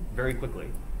information very quickly,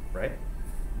 right?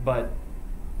 But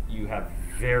you have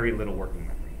very little working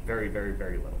memory, very, very,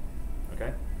 very little.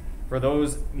 Okay? For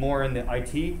those more in the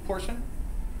IT portion,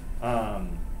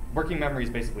 working memory is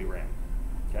basically RAM.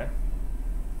 Okay?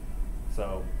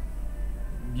 So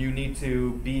you need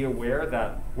to be aware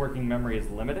that working memory is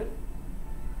limited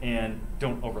and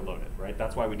don't overload it, right?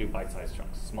 That's why we do bite-sized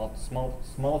chunks, small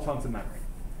chunks of memory.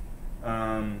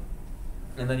 And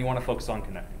then you want to focus on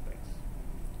connecting things.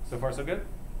 So far, so good?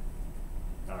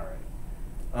 All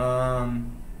right.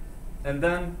 And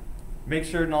then make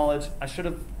sure knowledge, I should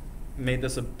have made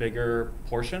this a bigger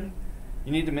portion.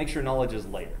 You need to make sure knowledge is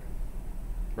layered,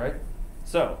 right?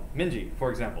 So, Minji,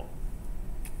 for example,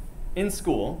 in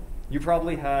school, you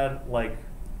probably had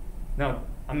now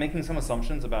I'm making some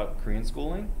assumptions about Korean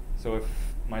schooling, so if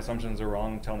my assumptions are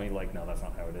wrong, tell me no, that's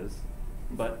not how it is.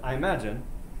 But I imagine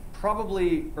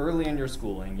probably early in your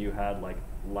schooling you had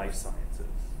life sciences,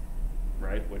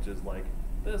 right? Which is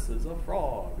this is a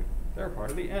frog, they're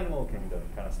part of the animal kingdom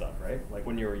kind of stuff, right?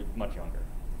 When you were much younger.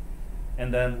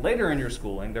 And then later in your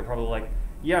schooling, they're probably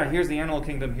yeah, here's the animal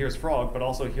kingdom, here's frog, but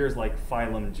also here's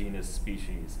phylum, genus,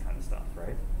 species kind of stuff,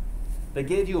 right? They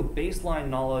gave you a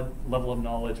baseline level of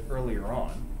knowledge earlier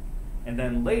on, and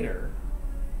then later,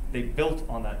 they built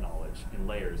on that knowledge in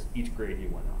layers each grade you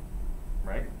went on,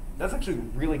 right? That's actually a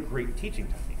really great teaching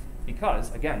technique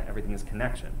because, again, everything is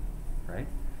connection, right?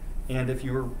 And if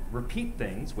you repeat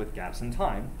things with gaps in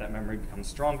time, that memory becomes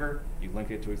stronger, you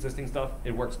link it to existing stuff,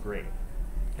 it works great.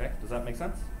 Okay, does that make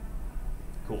sense?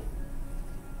 Cool.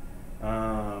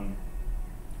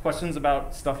 Questions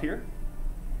about stuff here?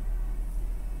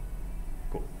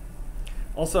 Cool.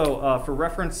 Also, for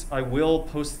reference, I will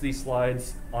post these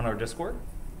slides on our Discord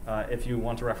if you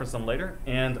want to reference them later,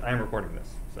 and I am recording this,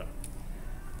 so.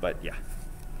 But yeah.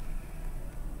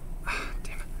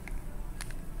 Damn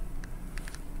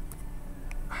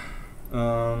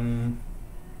it.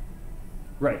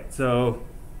 Right, so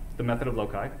the method of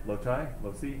loci, I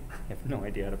have no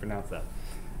idea how to pronounce that.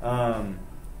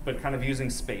 But kind of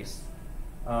using space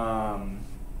to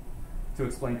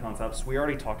explain concepts. We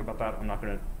already talked about that. I'm not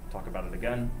going to talk about it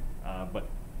again. But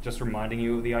just reminding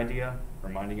you of the idea,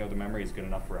 reminding you of the memory is good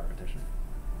enough for repetition.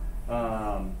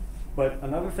 But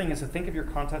another thing is to think of your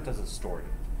content as a story.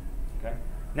 Okay?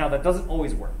 Now, that doesn't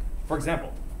always work. For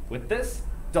example, with this,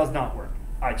 does not work.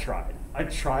 I tried. I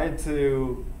tried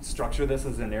to structure this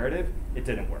as a narrative. It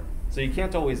didn't work. So you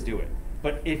can't always do it.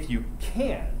 But if you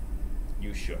can,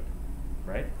 you should.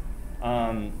 Right?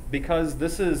 Because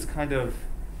this is kind of,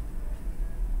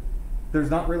 there's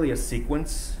not really a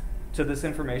sequence to this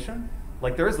information.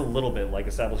 There is a little bit,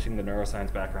 establishing the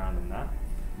neuroscience background and that.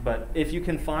 But if you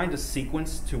can find a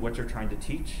sequence to what you're trying to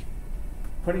teach,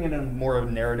 putting it in more of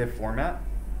a narrative format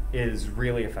is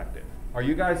really effective. Are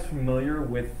you guys familiar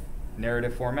with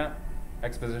narrative format?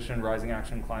 Exposition, rising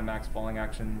action, climax, falling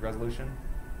action, resolution?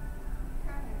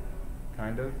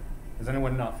 Kind of. Is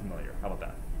anyone not familiar? How about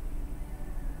that?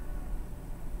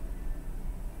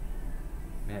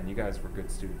 Man, you guys were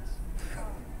good students.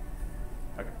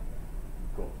 Okay,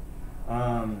 cool.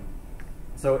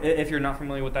 So if you're not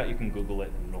familiar with that, you can Google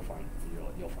it and you'll find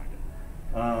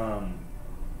it.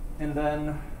 And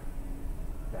then,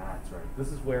 that's right.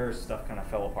 This is where stuff kind of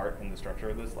fell apart in the structure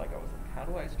of this. I was how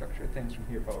do I structure things from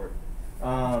here forward?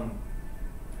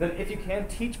 Then if you can,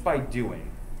 teach by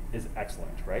doing is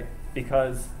excellent, right?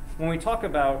 Because when we talk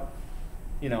about,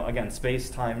 again, space,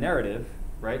 time, narrative,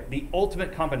 right? The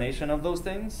ultimate combination of those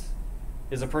things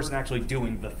is a person actually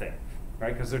doing the thing,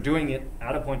 right? Because they're doing it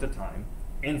at a point of time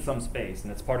in some space,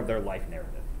 and it's part of their life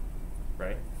narrative,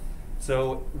 right?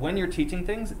 So when you're teaching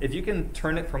things, if you can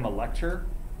turn it from a lecture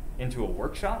into a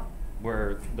workshop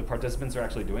where the participants are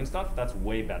actually doing stuff, that's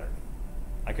way better.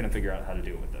 I couldn't figure out how to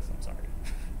do it with this, I'm sorry.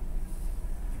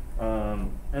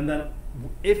 And then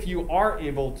if you are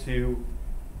able to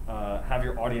have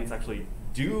your audience actually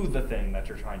do the thing that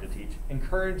you're trying to teach,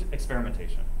 encourage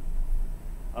experimentation.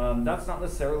 That's not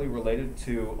necessarily related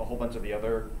to a whole bunch of the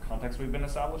other contexts we've been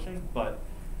establishing, but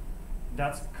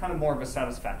that's kind of more of a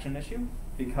satisfaction issue,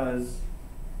 because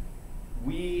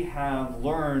we have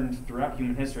learned throughout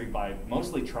human history by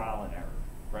mostly trial and error,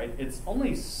 right? It's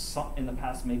only in the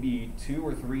past maybe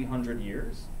 200 or 300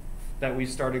 years that we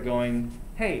started going,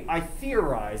 hey, I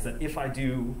theorize that if I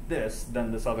do this,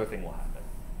 then this other thing will happen,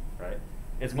 right?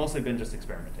 It's mostly been just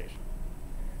experimentation.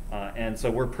 And so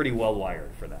we're pretty well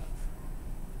wired for that.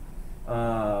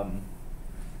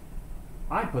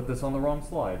 I put this on the wrong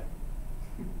slide.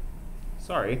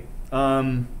 Sorry.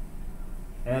 And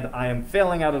I am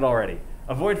failing at it already.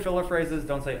 Avoid filler phrases,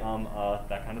 don't say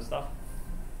that kind of stuff.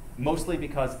 Mostly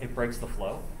because it breaks the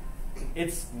flow.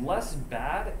 It's less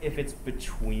bad if it's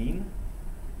between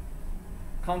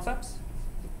concepts.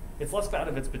 It's less bad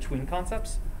if it's between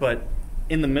concepts, but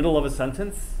in the middle of a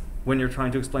sentence, when you're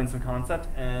trying to explain some concept,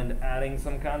 and adding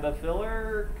some kind of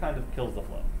filler kind of kills the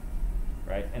flow,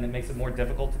 right? And it makes it more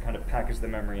difficult to kind of package the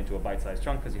memory into a bite-sized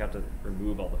chunk because you have to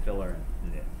remove all the filler.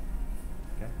 And, yeah.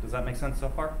 Okay, does that make sense so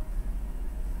far?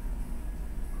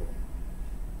 Cool.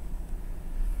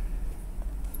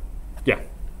 Yeah.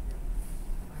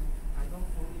 I don't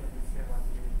fully understand what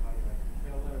you mean by like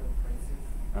filler phrases.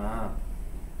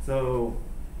 So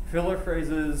filler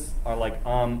phrases are like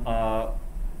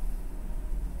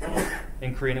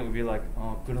in Korean it would be like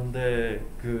그런데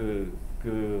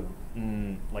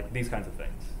like these kinds of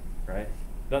things, right?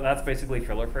 That's basically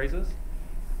filler phrases.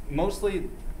 Mostly,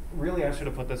 really I should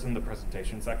have put this in the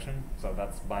presentation section, so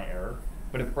that's my error.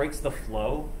 But it breaks the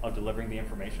flow of delivering the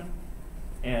information,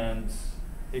 and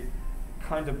it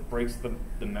kind of breaks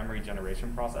the memory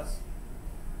generation process.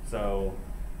 So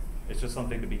it's just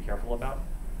something to be careful about.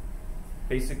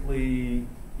 Basically,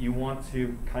 you want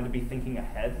to kind of be thinking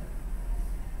ahead.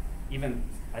 Even,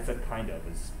 I said kind of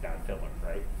is bad filler,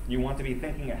 right? You want to be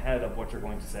thinking ahead of what you're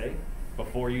going to say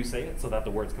before you say it so that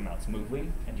the words come out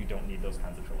smoothly and you don't need those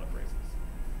kinds of filler phrases.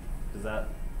 Does that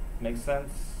make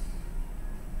sense?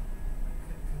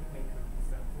 Can you make an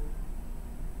example?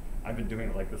 I've been doing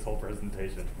it like this whole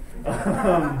presentation.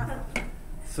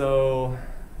 So,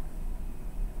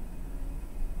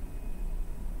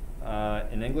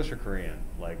 in English or Korean?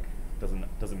 Like,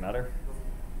 doesn't matter?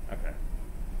 Okay.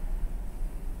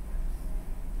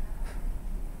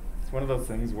 It's one of those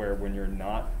things where when you're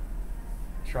not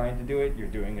trying to do it, you're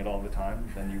doing it all the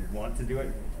time. Then you want to do it,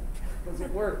 it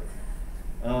doesn't work.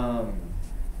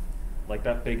 Like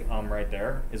that big right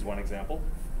there is one example.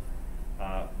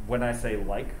 When I say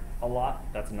like a lot,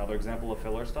 that's another example of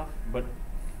filler stuff. But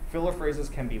filler phrases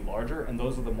can be larger, and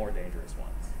those are the more dangerous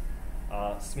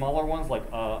ones. Smaller ones like,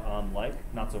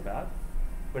 not so bad.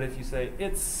 But if you say,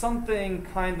 it's something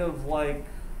kind of like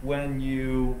when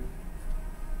you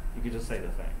could just say the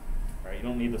thing, right? You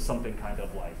don't need the something kind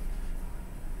of like,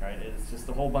 right? It's just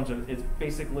a whole bunch of, it's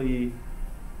basically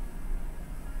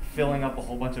filling up a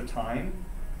whole bunch of time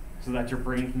so that your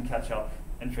brain can catch up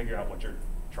and figure out what you're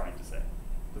trying to say.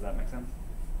 Does that make sense?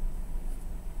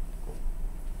 Cool.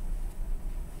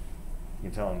 You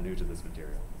can tell I'm new to this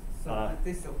material. So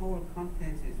this whole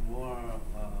content is more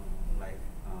like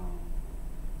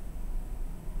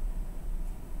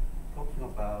talking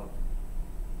about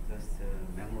just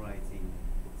memorizing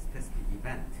specific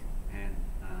event and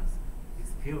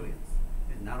experience,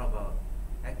 and not about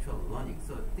actual learning.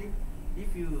 So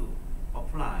if you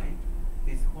apply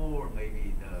this whole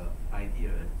maybe the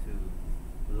idea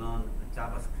to learn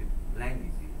JavaScript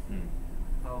languages,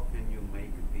 how can you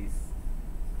make this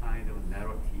kind of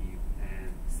narrative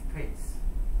and space?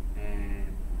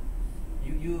 And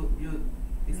you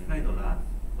explained a lot,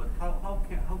 but how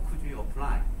could you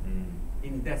apply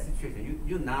in that situation?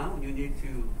 You now you need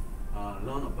to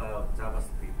learn about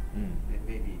JavaScript,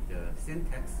 maybe the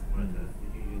syntax, or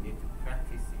you need to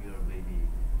practice your maybe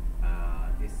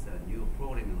this new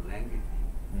programming language.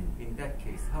 In that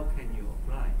case, how can you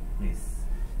apply these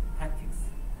tactics?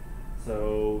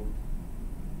 So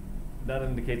that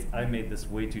indicates I made this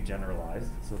way too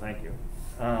generalized, so thank you.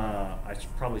 I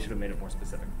probably should have made it more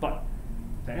specific. But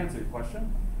to answer your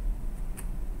question,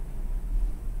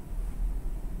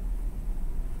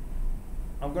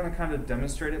 I'm going to kind of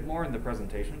demonstrate it more in the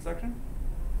presentation section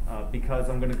because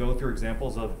I'm going to go through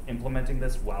examples of implementing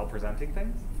this while presenting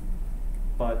things.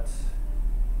 But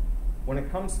when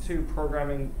it comes to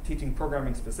programming, teaching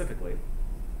programming specifically,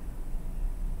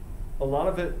 a lot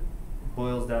of it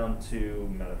boils down to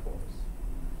metaphors,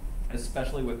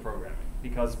 especially with programming,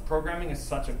 because programming is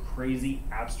such a crazy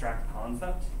abstract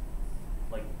concept.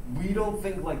 Like, we don't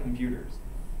think like computers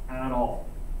at all.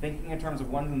 Thinking in terms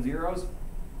of ones and zeros,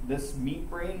 this meat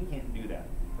brain can't do that,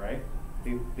 right?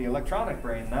 The electronic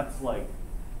brain, that's like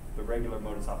the regular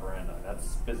modus operandi.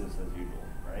 That's business as usual,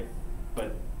 right?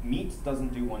 But meat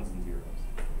doesn't do ones and zeros.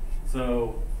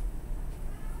 So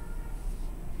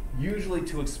usually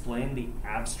to explain the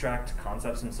abstract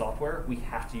concepts in software, we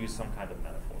have to use some kind of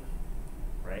metaphor,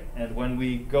 right? And when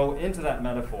we go into that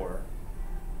metaphor,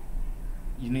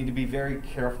 you need to be very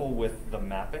careful with the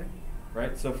mapping,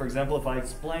 right? So for example, if I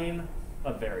explain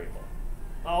a variable,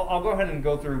 I'll go ahead and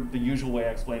go through the usual way I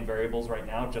explain variables right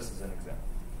now, just as an example.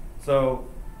 So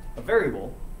a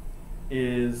variable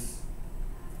is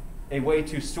a way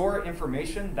to store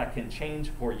information that can change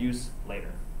for use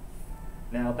later.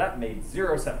 Now that made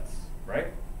 0 sense, right?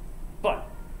 But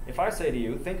if I say to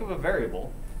you, think of a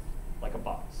variable like a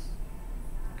box,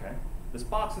 okay? This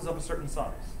box is of a certain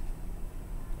size,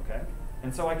 okay?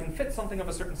 And so I can fit something of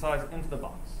a certain size into the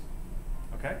box,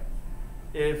 okay?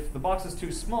 If the box is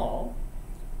too small,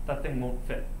 that thing won't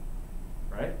fit,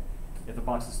 right? If the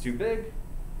box is too big,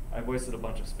 I've wasted a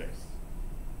bunch of space,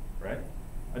 right?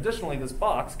 Additionally, this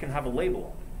box can have a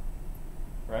label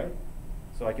on it, right?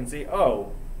 So I can see,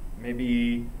 oh,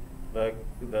 maybe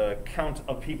the count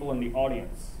of people in the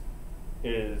audience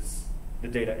is the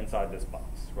data inside this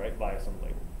box, right, via some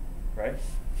label, right?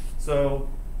 So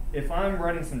if I'm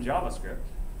writing some JavaScript,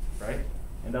 right,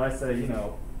 and I say, you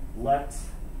know, let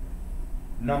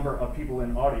number of people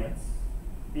in audience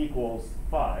equals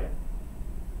 5,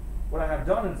 what I have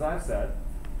done is I've said,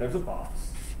 there's a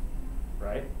box,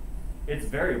 right? It's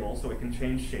variable, so it can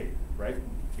change shape, right?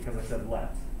 Because I said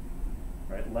let.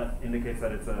 Right? Let indicates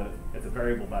that it's a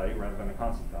variable value rather than a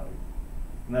constant value.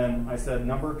 And then I said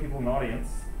number of people in the audience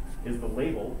is the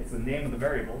label. It's the name of the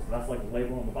variable, so that's like a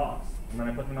label in the box. And then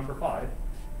I put the number 5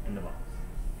 in the box.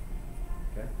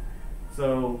 Okay?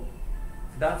 So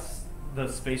that's the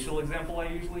spatial example I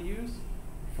usually use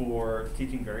for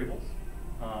teaching variables.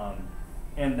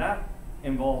 And that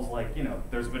involves, like, you know,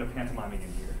 there's a bit of pantomiming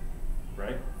in here,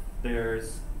 right?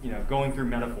 There's, you know, going through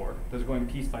metaphor. There's going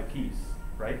piece by piece,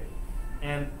 right?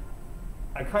 And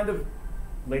I kind of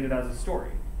laid it as a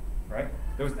story, right?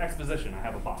 There was exposition. I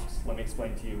have a box. Let me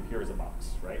explain to you, here is a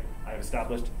box, right? I have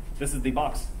established, this is the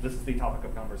box. This is the topic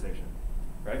of conversation,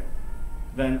 right?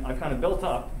 Then I kind of built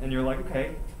up, and you're like,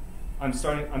 okay,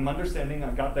 I'm understanding,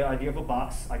 I've got the idea of a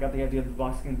box. I got the idea that the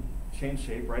box can change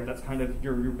shape, right? That's kind of,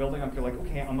 you're building up, you're like,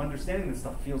 okay, I'm understanding this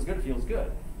stuff. Feels good, feels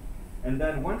good. And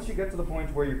then once you get to the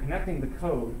point where you're connecting the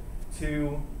code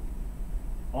to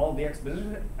all the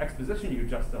exposition you've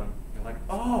just done, you're like,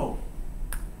 oh,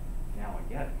 now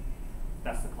I get it.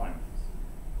 That's the climax,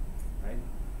 right?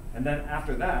 And then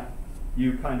after that,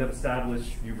 you kind of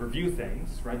establish, you review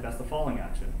things, right? That's the falling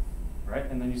action, right?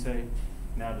 And then you say,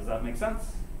 now does that make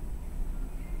sense?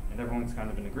 And everyone's kind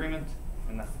of in agreement,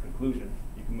 and that's the conclusion.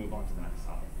 You can move on to the next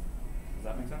topic. Does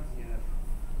that make sense? Yeah.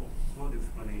 Cool. Good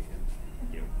explanation.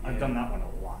 Thank you. I've done that one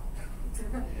a lot.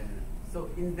 Yeah. So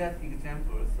in that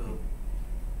example, so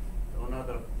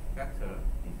another factor,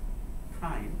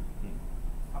 time.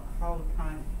 How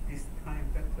this time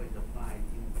factor is applied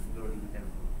in your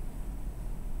example?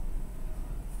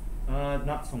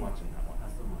 Not so much in that one.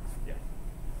 Not so much.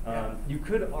 Yeah. You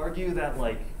could argue that,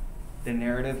 like, the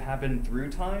narrative happened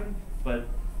through time, but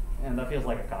that feels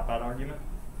like a cop-out argument.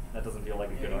 That doesn't feel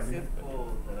like a good argument. Except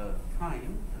for the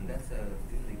time, and that's a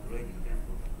really great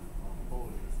example of all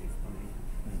this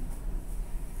explanation.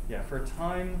 Yeah, for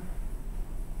time,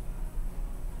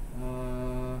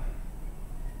 no,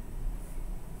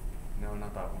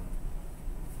 not that one.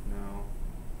 No.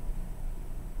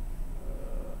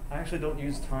 I actually don't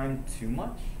use time too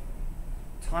much.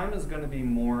 Time is going to be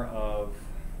more of,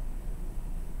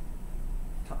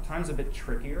 time's a bit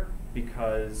trickier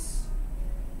because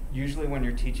usually when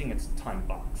you're teaching, it's time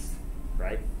boxed,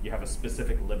 right? You have a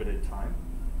specific limited time.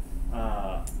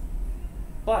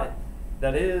 But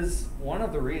that is one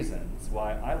of the reasons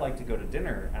why I like to go to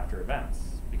dinner after events,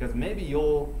 because maybe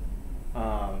you'll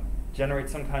generate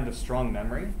some kind of strong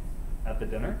memory at the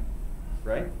dinner,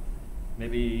 right?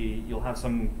 Maybe you'll have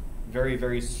some very,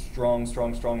 very strong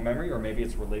memory, or maybe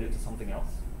it's related to something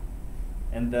else.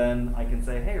 And then I can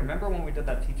say, hey, remember when we did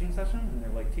that teaching session? And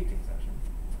they're like, teaching session?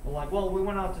 Well, like, well, we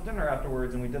went out to dinner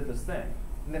afterwards and we did this thing.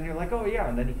 And then you're like, oh yeah,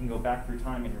 and then you can go back through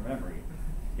time in your memory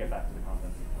to get back to the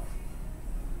contents of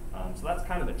the class. So that's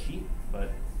kind of a cheat, but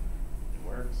it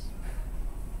works.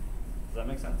 Does that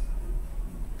make sense?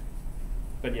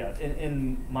 But yeah,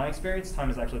 in my experience, time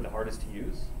is actually the hardest to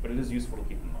use, but it is useful to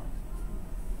keep in mind.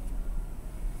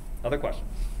 Other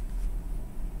questions?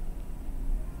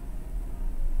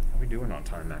 How are we doing on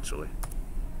time, actually?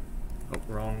 Oh,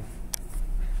 wrong.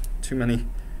 Too many.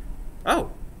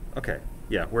 Oh, okay.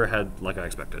 Yeah, we're ahead like I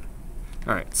expected.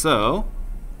 All right, so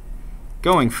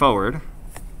going forward.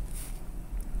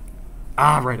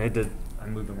 Ah, right, I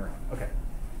moved them around. Okay.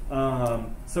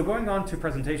 So going on to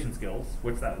presentation skills,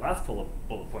 which that last bullet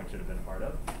point should have been a part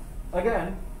of.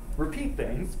 Again, repeat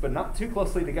things, but not too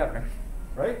closely together,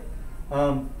 right?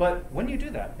 But when you do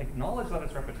that, acknowledge that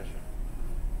it's repetition,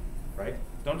 right?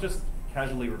 Don't just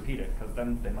casually repeat it, because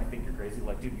then they might think you're crazy.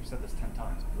 Like, dude, you said this 10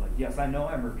 times. Be like, yes, I know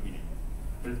I'm repeating it,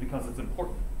 but it's because it's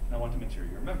important. And I want to make sure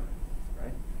you remember,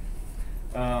 right?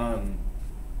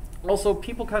 Also,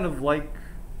 people kind of like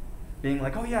being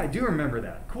like, oh yeah, I do remember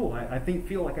that. Cool, I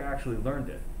feel like I actually learned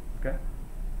it, okay?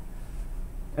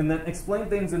 And then explain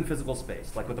things in physical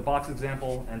space, like with the box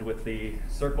example and with the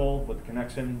circle, with the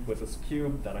connection, with this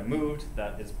cube that I moved,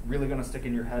 that is really gonna stick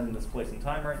in your head in this place and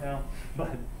time right now.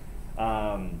 But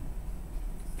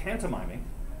pantomiming,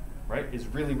 right, is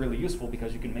really, really useful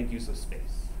because you can make use of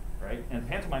space, right? And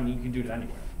pantomiming, you can do it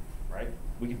anywhere, right?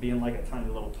 We could be in like a tiny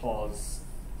little TAWS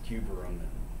cube room and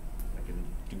I can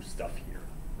do stuff here,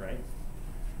 right?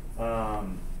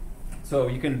 So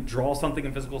you can draw something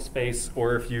in physical space,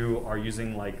 or if you are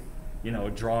using like, you know,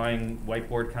 a drawing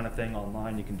whiteboard kind of thing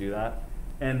online, you can do that.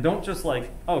 And don't just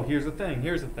like, oh, here's a thing,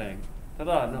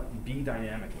 ta-da. No, be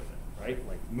dynamic with it, right?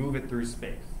 Like move it through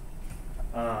space.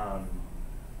 That's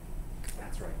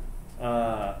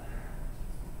right.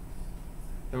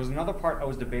 There was another part I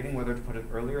was debating whether to put it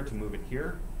earlier to move it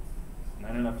here, and I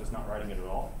ended up just not writing it at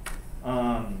all.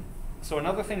 So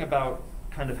another thing about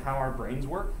kind of how our brains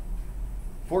work,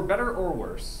 for better or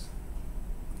worse,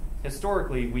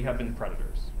 historically we have been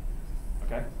predators,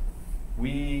 okay?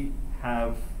 We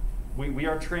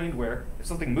are trained where if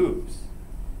something moves,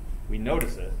 we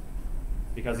notice it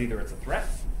because either it's a threat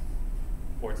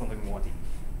or it's something we want to eat,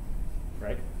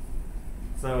 right?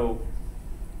 So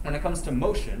when it comes to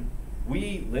motion,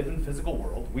 we live in the physical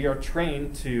world. We are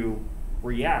trained to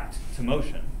react to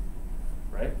motion,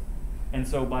 right? And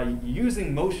so by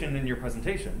using motion in your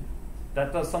presentation,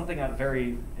 that does something at a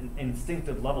very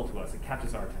instinctive level to us. It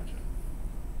catches our attention,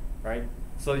 right?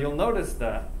 So you'll notice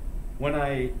that when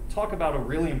I talk about a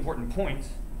really important point,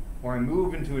 or I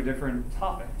move into a different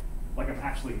topic, like I'm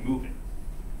actually moving,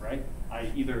 right?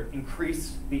 I either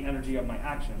increase the energy of my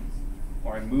actions,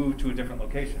 or I move to a different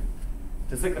location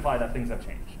to signify that things have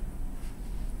changed,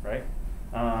 right?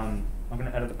 I'm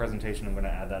going to edit the presentation. I'm going to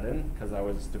add that in because I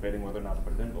was debating whether or not to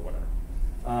put it in, but whatever.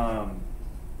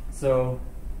 So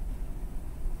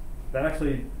that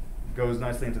actually goes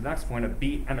nicely into the next point of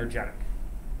be energetic,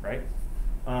 right?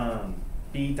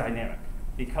 Be dynamic,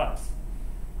 because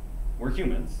we're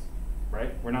humans,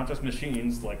 right? We're not just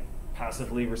machines like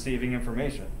passively receiving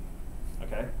information,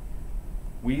 okay?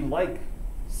 We like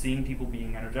seeing people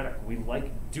being energetic. We like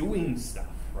doing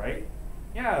stuff, right?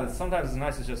 Yeah, sometimes it's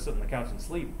nice to just sit on the couch and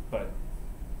sleep, but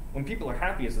when people are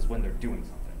happiest is when they're doing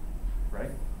something,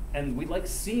 right? And we like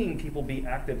seeing people be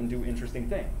active and do interesting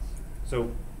things.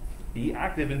 So be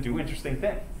active and do interesting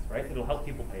things, right? It'll help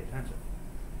people pay attention.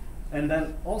 And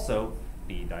then also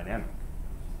be dynamic.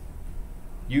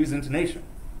 Use intonation,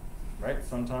 right?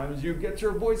 Sometimes you get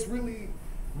your voice really,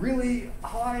 really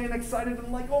high and excited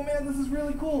and like, oh man, this is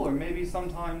really cool. Or maybe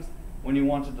sometimes when you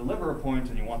want to deliver a point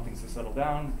and you want things to settle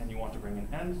down and you want to bring an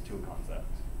end to a concept,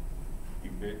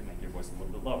 you make your voice a little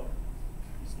bit lower.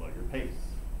 You slow your pace.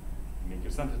 You make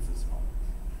your sentences smaller.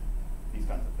 These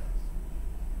kinds of things.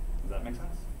 Does that make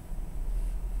sense?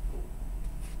 Cool.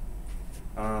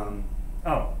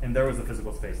 Oh, and there was a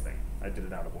physical space thing. I did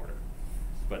it out of order.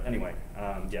 But anyway,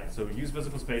 yeah, so use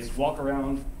physical space, walk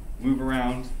around, move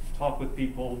around, talk with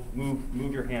people,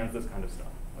 move your hands, this kind of stuff,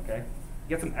 okay?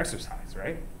 Get some exercise,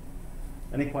 right?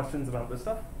 Any questions about this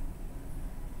stuff?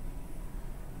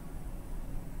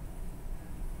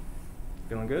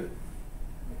 Feeling good?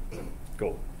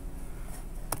 Cool.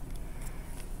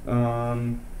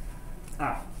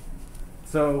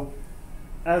 So,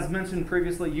 as mentioned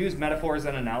previously, use metaphors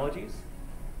and analogies.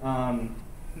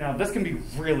 Now, this can be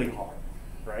really hard,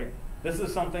 right? This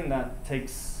is something that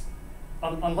takes,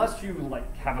 unless you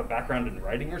like have a background in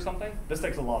writing or something, this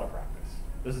takes a lot of practice.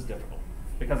 This is difficult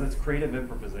because it's creative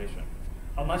improvisation.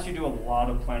 Unless you do a lot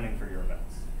of planning for your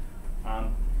events.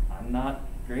 I'm not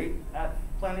great at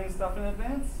planning stuff in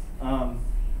advance.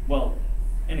 Well,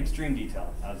 in extreme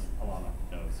detail, as Alana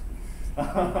knows.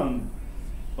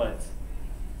 But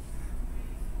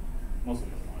mostly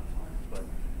doesn't want time.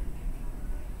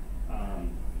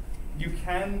 But you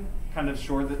can kind of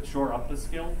shore up the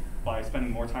skill by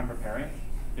spending more time preparing.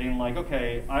 Being like,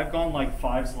 okay, I've gone like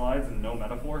 5 slides and no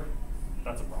metaphor.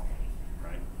 That's a problem,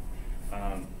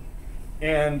 right?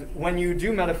 And when you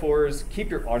do metaphors, keep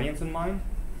your audience in mind,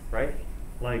 right?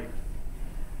 Like,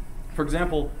 for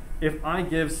example, if I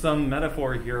give some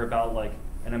metaphor here about like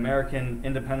an American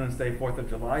Independence Day, 4th of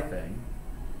July thing,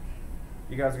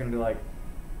 you guys are gonna be like,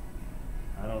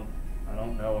 I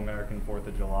don't know American 4th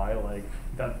of July. Like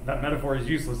that metaphor is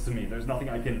useless to me. There's nothing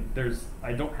I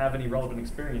don't have any relevant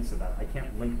experience to that. I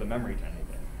can't link the memory to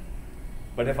anything.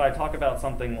 But if I talk about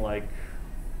something like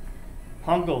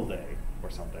Hangul Day or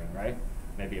something, right?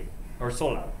 Maybe, or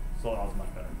Solal. Solal is much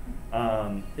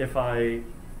better. If I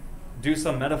do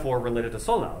some metaphor related to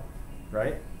Solal,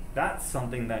 right? That's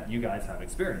something that you guys have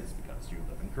experienced because you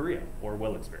live in Korea or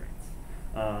will experience.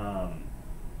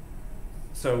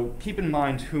 So keep in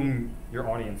mind whom your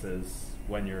audience is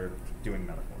when you're doing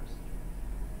metaphors.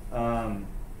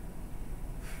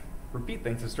 Repeat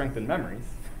things to strengthen memories.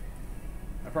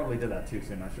 I probably did that too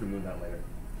soon. I should have moved that later.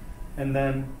 And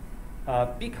then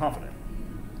be confident,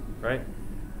 right?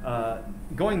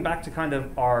 Going back to kind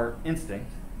of our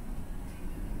instinct,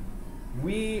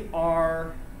 we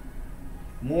are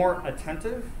more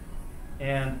attentive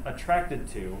and attracted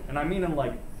to, and I mean in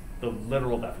like the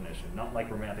literal definition, not like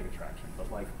romantic attraction,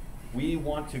 but like we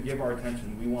want to give our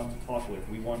attention, we want to talk with,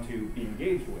 we want to be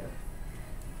engaged with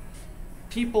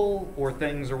people or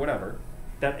things or whatever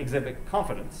that exhibit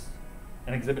confidence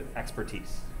and exhibit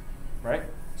expertise, right?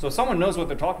 So if someone knows what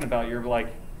they're talking about, you're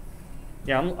like,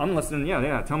 yeah, I'm listening,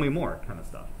 yeah, tell me more kind of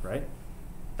stuff, right?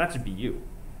 That should be you,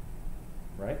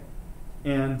 right?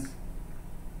 And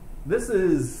this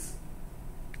is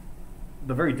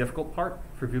the very difficult part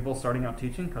for people starting out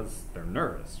teaching because they're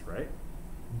nervous, right?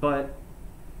 But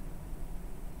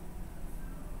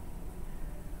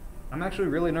I'm actually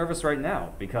really nervous right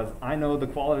now because I know the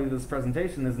quality of this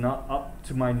presentation is not up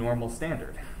to my normal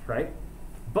standard, right?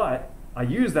 But I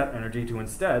use that energy to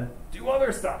instead do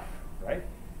other stuff, right?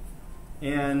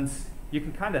 And you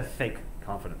can kind of fake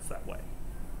confidence that way,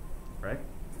 right?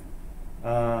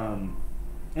 And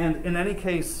in any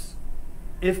case,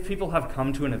 if people have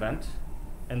come to an event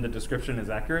and the description is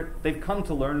accurate, they've come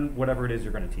to learn whatever it is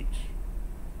you're going to teach,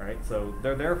 right? So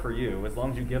they're there for you. As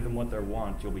long as you give them what they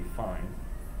want, you'll be fine.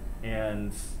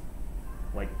 And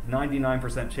like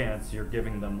 99% chance you're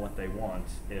giving them what they want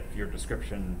if your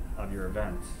description of your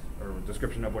event or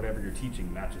description of whatever you're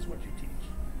teaching matches what you teach,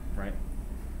 right?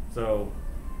 So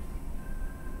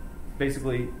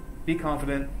basically, be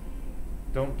confident.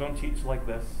 Don't teach like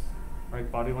this, right?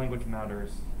 Body language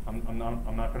matters. I'm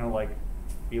not going to like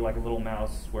be like a little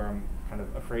mouse where I'm kind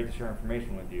of afraid to share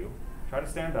information with you. Try to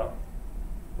stand up,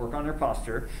 work on your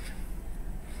posture,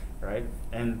 right?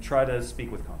 And try to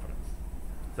speak with confidence.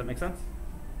 Does that make sense?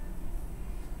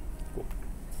 Cool.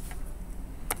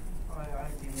 I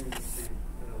didn't understand.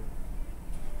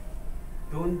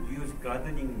 Don't use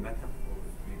gardening metaphors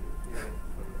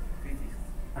for physics.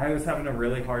 I was having a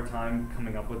really hard time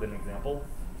coming up with an example.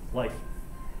 Like,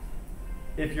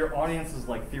 if your audience is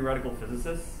like theoretical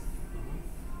physicists,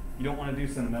 you don't want to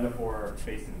do some metaphor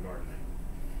based in gardening.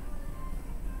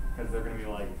 Because they're going to be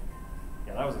like,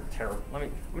 yeah, that was a terrible,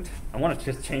 I want to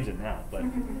just change it now. But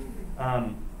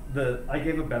I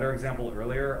gave a better example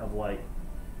earlier of like,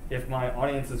 if my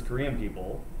audience is Korean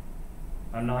people,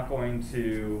 I'm not going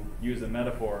to use a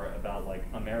metaphor about like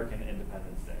American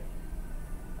Independence Day.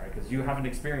 Right? Because you haven't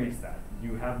experienced that.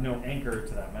 You have no anchor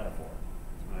to that metaphor.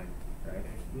 Right. Right?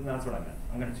 And that's what I meant.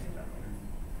 I'm going to change that later.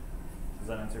 Does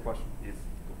that answer your question? Yes.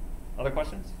 Cool. Other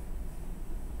questions?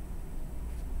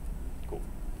 Cool.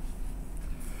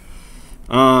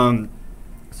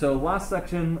 So last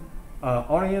section,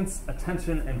 audience,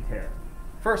 attention, and care.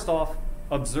 First off,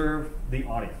 observe the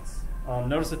audience.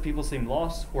 Notice if people seem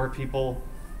lost or people,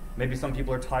 maybe some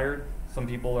people are tired, some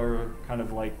people are kind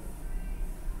of like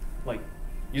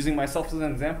using myself as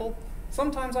an example,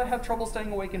 sometimes I have trouble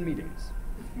staying awake in meetings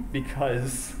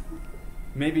because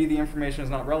maybe the information is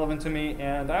not relevant to me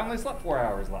and I only slept 4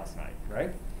 hours last night,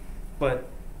 right? But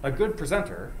a good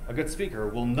presenter, a good speaker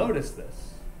will notice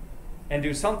this and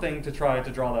do something to try to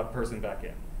draw that person back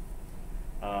in.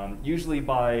 Usually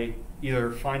by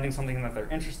either finding something that they're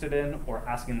interested in or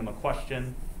asking them a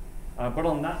question. But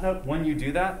on that note, when you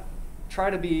do that, try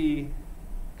to be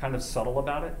kind of subtle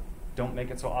about it. Don't make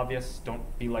it so obvious.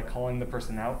 Don't be like calling the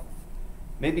person out.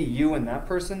 Maybe you and that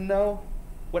person know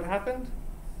what happened,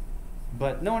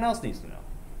 but no one else needs to know,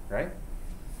 right?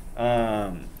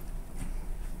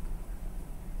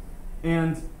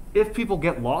 And if people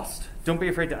get lost, don't be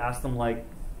afraid to ask them like,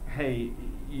 hey,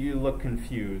 you look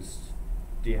confused.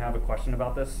 Do you have a question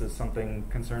about this? Is something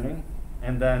concerning?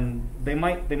 And then they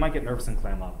might get nervous and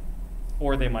clam up.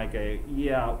 Or they might go,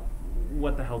 yeah,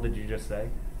 what the hell did you just say?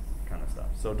 Kind of stuff.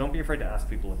 So don't be afraid to ask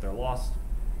people if they're lost.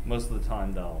 Most of the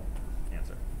time they'll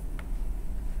answer.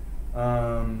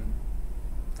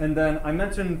 And then I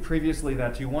mentioned previously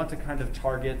that you want to kind of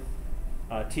target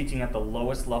teaching at the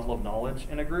lowest level of knowledge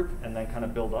in a group and then kind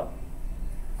of build up.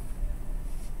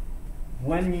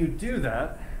 when you do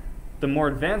that, the more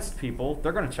advanced people,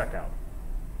 they're going to check out.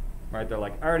 Right? They're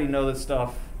like, I already know this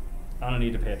stuff. I don't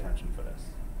need to pay attention for this.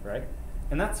 Right?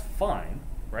 And that's fine.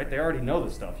 Right? They already know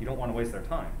this stuff. You don't want to waste their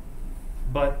time.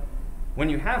 But when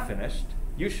you have finished,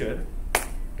 you should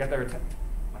get their attention.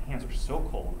 My hands are so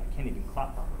cold, I can't even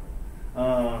clap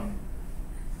properly.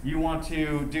 You want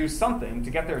to do something to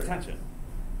get their attention.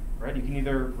 Right? You can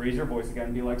either raise your voice again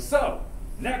and be like, so,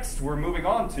 next we're moving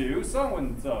on to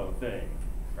so-and-so thing.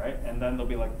 Right? And then they'll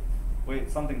be like,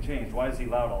 wait, something changed. Why is he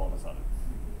loud all of a sudden?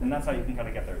 And that's how you can kind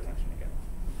of get their attention again.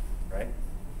 Right?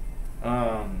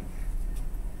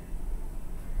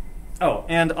 Oh,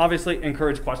 and obviously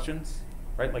encourage questions.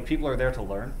 Right? Like, people are there to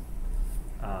learn.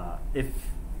 If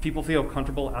people feel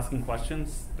comfortable asking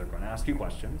questions, they're going to ask you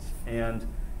questions. And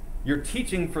you're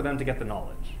teaching for them to get the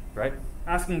knowledge, right?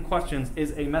 Asking questions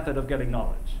is a method of getting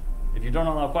knowledge. If you don't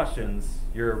allow questions,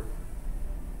 you're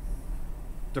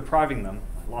depriving them,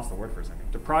 I lost the word for a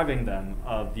second, depriving them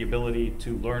of the ability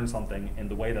to learn something in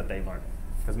the way that they learn it.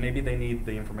 Because maybe they need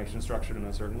the information structured in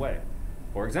a certain way.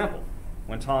 For example,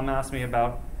 when Tom asked me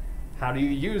about how do you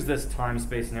use this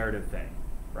time-space narrative thing,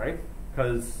 right?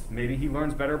 Because maybe he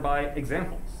learns better by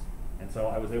examples. And so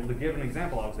I was able to give an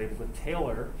example. I was able to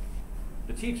tailor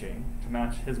the teaching to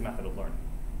match his method of learning,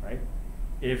 right?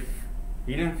 If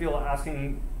he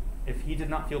did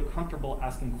not feel comfortable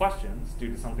asking questions due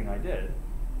to something I did,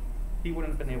 he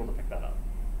wouldn't have been able to pick that up,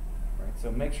 right?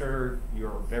 So make sure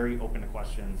you're very open to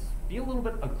questions. Be a little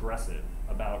bit aggressive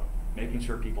about making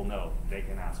sure people know they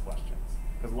can ask questions.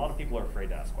 Because a lot of people are afraid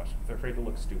to ask questions. They're afraid to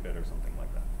look stupid or something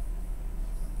like that.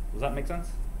 Does that make sense?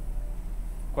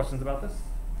 Questions about this?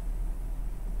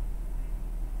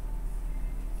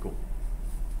 Cool.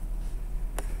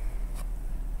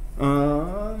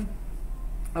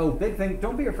 Oh, big thing,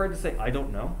 don't be afraid to say, I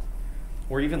don't know,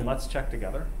 or even let's check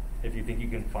together if you think you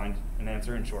can find an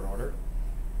answer in short order.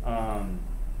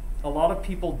 A lot of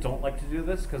people don't like to do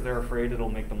this because they're afraid it'll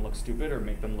make them look stupid or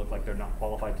make them look like they're not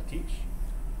qualified to teach.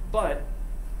 But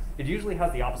it usually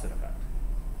has the opposite effect.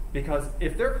 Because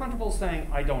if they're comfortable saying,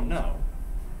 I don't know,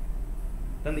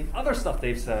 then the other stuff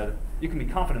they've said, you can be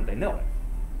confident they know it,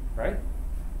 right?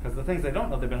 Because the things they don't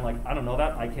know, they've been like, I don't know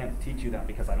that, I can't teach you that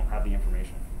because I don't have the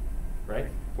information, right?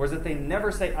 Whereas if they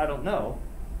never say, I don't know,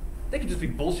 they could just be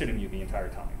bullshitting you the entire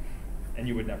time, and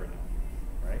you would never know,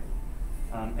 right?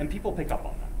 And people pick up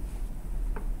on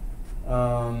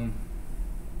that.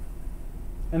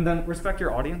 And then respect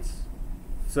your audience.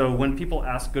 So when people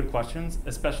ask good questions,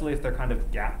 especially if they're kind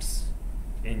of gaps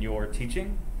in your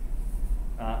teaching,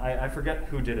 I forget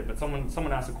who did it, but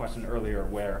someone asked a question earlier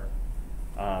where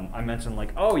I mentioned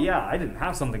like, oh yeah, I didn't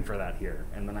have something for that here,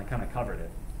 and then I kind of covered it.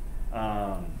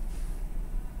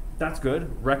 That's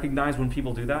good. Recognize when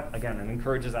people do that. Again, it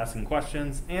encourages asking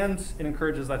questions, and it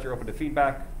encourages that you're open to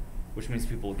feedback, which means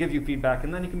people will give you feedback,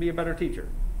 and then you can be a better teacher.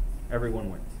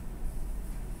 Everyone wins.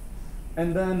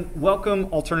 And then welcome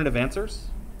alternative answers.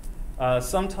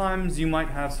 Sometimes you might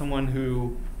have someone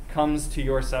who comes to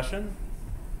your session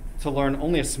to learn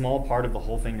only a small part of the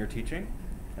whole thing you're teaching,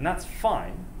 and that's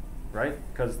fine, right?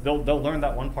 Because they'll learn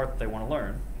that one part that they want to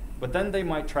learn, but then they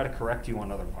might try to correct you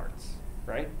on other parts,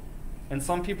 right? And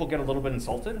some people get a little bit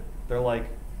insulted. They're like,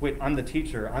 wait, I'm the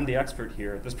teacher, I'm the expert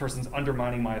here, this person's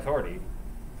undermining my authority.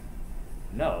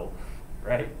 No,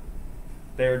 right?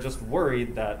 They're just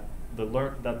worried that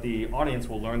the audience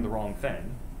will learn the wrong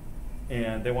thing,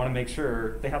 and they want to make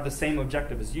sure they have the same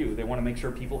objective as you. They want to make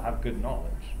sure people have good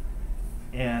knowledge.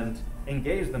 And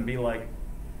engage them, be like,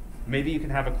 maybe you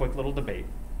can have a quick little debate,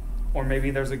 or maybe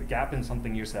there's a gap in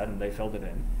something you said and they filled it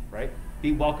in, right?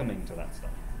 Be welcoming to that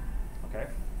stuff, okay?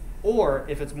 Or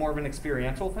if it's more of an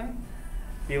experiential thing,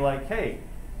 be like, hey,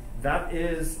 that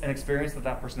is an experience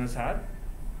that person has had.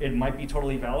 It might be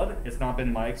totally valid. It's not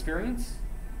been my experience,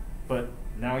 but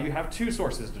now you have two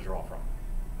sources to draw from,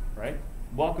 right?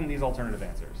 Welcome these alternative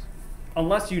answers.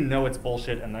 Unless you know it's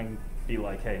bullshit and then be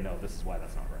like, hey, no, this is why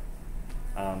that's not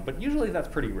right. But usually that's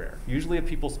pretty rare. Usually if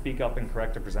people speak up and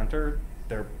correct a presenter,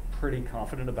 they're pretty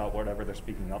confident about whatever they're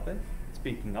speaking up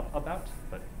about,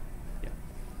 but yeah.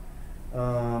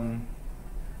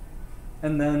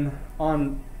 And then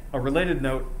on a related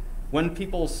note, when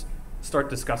people start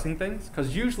discussing things,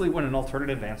 because usually when an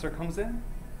alternative answer comes in,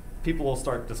 people will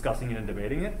start discussing it and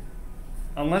debating it.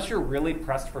 Unless you're really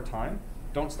pressed for time,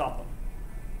 don't stop them.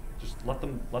 Just let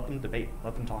them debate,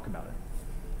 let them talk about it.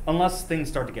 Unless things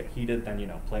start to get heated,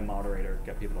 then play moderator,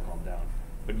 get people to calm down.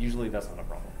 But usually that's not a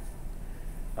problem.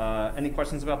 Any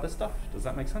questions about this stuff? Does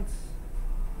that make sense?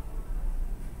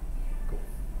 Cool.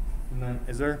 And then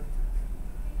is there?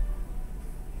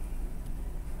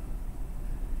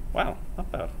 Wow,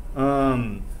 not bad.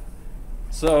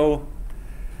 So,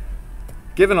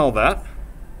 given all that,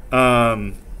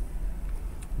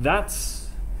 that's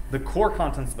the core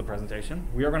contents of the presentation.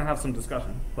 We are going to have some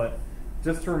discussion, but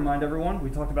just to remind everyone, we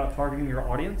talked about targeting your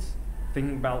audience,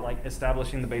 thinking about like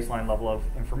establishing the baseline level of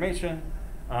information,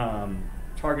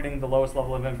 targeting the lowest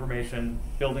level of information,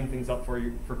 building things up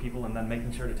for people, and then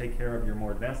making sure to take care of your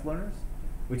more advanced learners.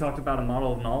 We talked about a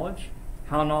model of knowledge,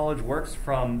 how knowledge works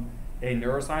from a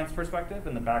neuroscience perspective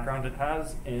and the background it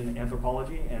has in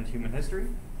anthropology and human history.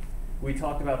 We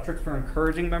talked about tricks for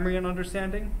encouraging memory and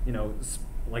understanding,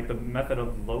 like the method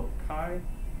of the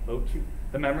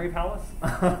memory palace,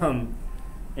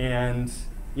 and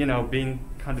being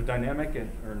kind of dynamic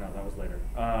or no, that was later.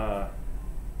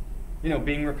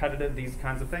 Being repetitive, these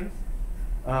kinds of things.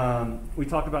 We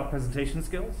talked about presentation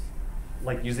skills,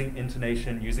 like using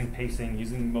intonation, using pacing,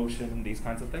 using motion, these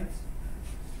kinds of things.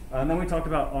 And then we talked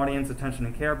about audience attention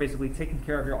and care, basically taking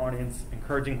care of your audience,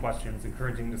 encouraging questions,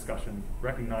 encouraging discussion,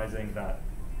 recognizing that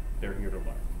they're here to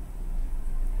learn.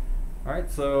 All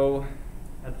right, so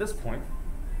at this point,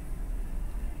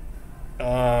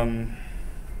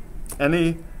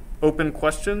 any open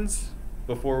questions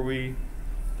before we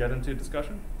get into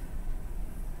discussion?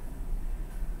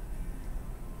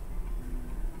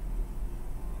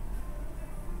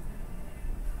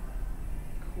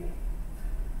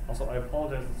 Also, I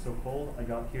apologize it's so cold. I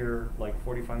got here like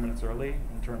 45 minutes early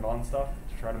and turned on stuff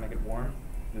to try to make it warm.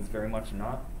 It's very much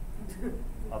not.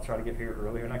 I'll try to get here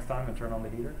earlier next time and turn on the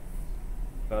heater.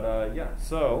 But yeah,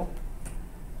 so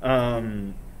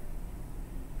I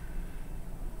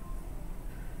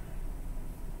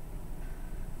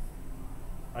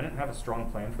didn't have a strong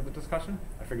plan for the discussion.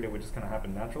 I figured it would just kind of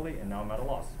happen naturally, and now I'm at a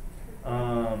loss.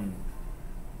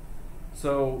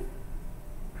 So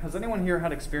has anyone here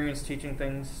had experience teaching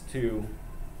things to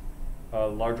a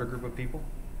larger group of people?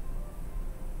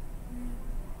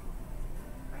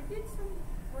 I did some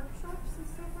workshops and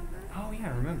stuff like that. Oh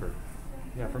yeah, I remember.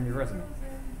 Yeah, from your resume.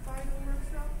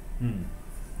 Workshop.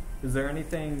 Is there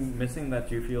anything missing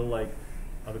that you feel like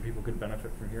other people could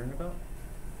benefit from hearing about?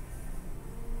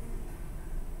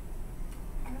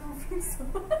 I don't think so.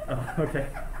 Oh, okay,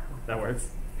 that works.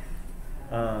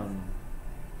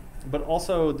 But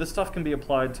also, this stuff can be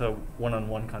applied to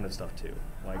one-on-one kind of stuff too.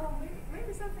 Like,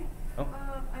 maybe something. Oh.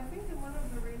 I think that one of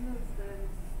the reasons that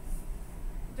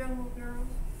jungle girls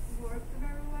work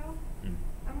very well.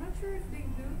 I'm not sure if they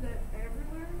do that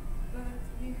everywhere, but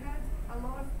we had a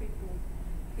lot of people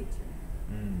teaching,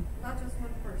 not just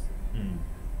one person.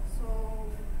 So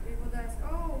they would ask,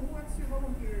 "Oh, who wants to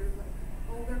volunteer?" Like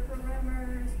older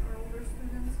programmers or older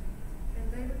students, and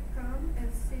they would come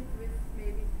and sit with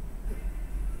maybe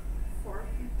 4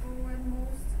 people at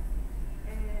most,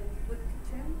 and would teach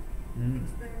them,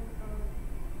 teach them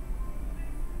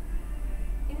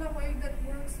in a way that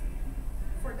works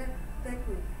for that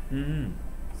group.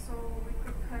 So we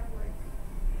could have like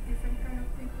different kind of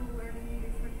people learning in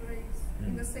different ways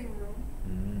in the same room,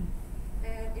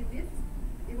 and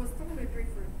it was totally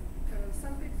different.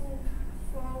 Some people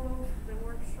follow the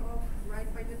workshop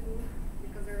right by the book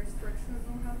because there are instructions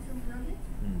on how to run it,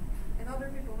 and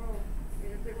other people no.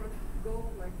 They would go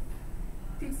like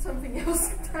teach something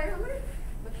else entirely,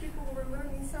 but people were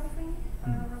learning something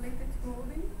related to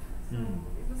coding, so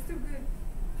it was too good.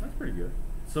 That's pretty good.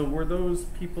 So were those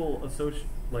people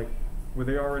were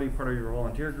they already part of your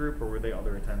volunteer group, or were they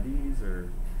other attendees, or?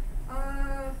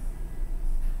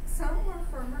 Some were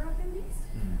former attendees.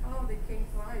 Oh, they came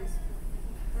twice,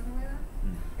 something like that.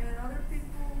 And other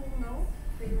people, no,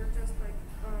 they were just like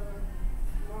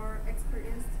more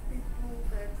experienced people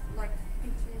that like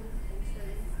teaching and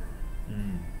sharing stuff.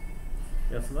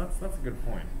 Yeah, so that's a good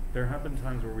point. There have been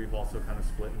times where we've also kind of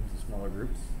split into smaller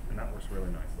groups, and that works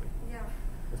really nicely. Yeah.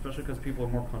 Especially because people are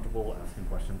more comfortable asking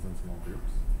questions in small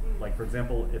groups. Like, for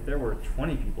example, if there were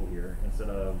 20 people here instead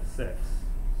of 6,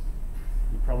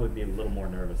 you'd probably be a little more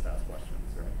nervous to ask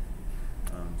questions, right?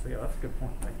 So yeah, that's a good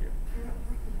point. Thank you.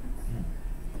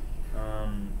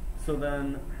 So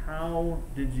then, how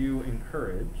did you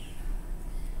encourage,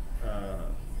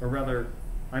 or rather,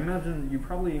 I imagine you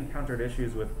probably encountered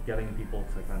issues with getting people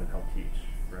to kind of help teach,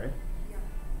 right? Yeah.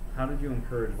 How did you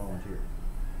encourage volunteers?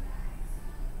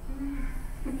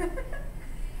 The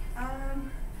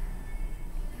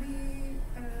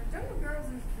Jungle Girls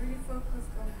is really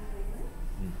focused on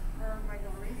women or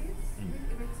minorities. We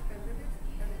expanded it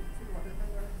to other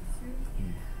minorities too.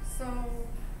 So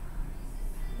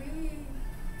we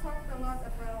talked a lot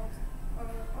about,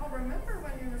 remember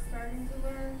when you were starting to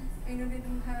learn and you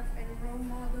didn't have any role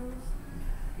models,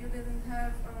 you didn't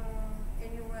have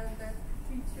anyone that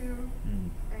teach you,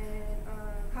 and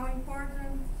how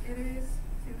important it is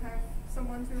to have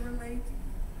someone to relate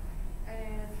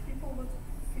people would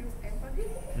feel empathy.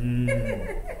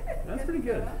 That's pretty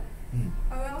good.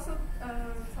 I will also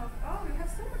thought, oh, you have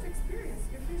so much experience.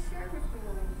 You can share with the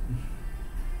world.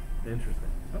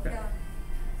 Interesting. Okay. Yeah.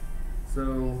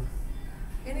 So.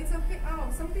 And it's okay.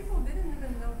 Oh, some people didn't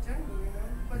even know Django, you know,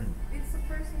 but it's a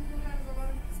person who has a lot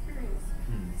of experience.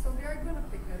 So they are gonna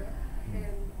pick it up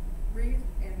and read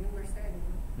and understand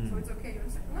it. So it's okay. You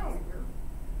say, no, you're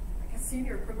like a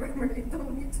senior programmer. You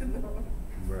don't need to know.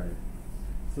 Right.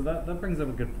 So that brings up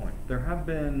a good point. There have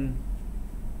been.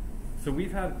 So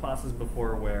we've had classes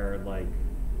before where, like,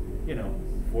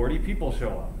 40 people show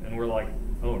up, and we're like,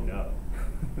 oh no,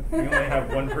 we only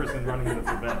have one person running this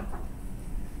event.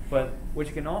 But what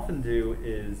you can often do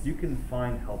is you can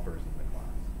find helpers in the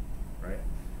class, right?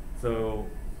 So,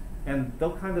 and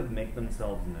they'll kind of make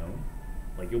themselves known.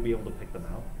 Like, you'll be able to pick them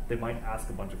out. They might ask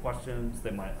a bunch of questions.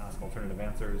 They might ask alternative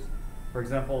answers. For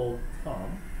example,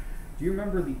 Tom. Do you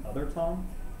remember the other Tom,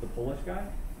 the Polish guy?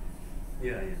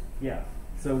 Yeah. Yeah.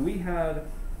 So we had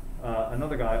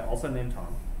another guy, also named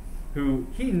Tom, who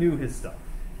he knew his stuff,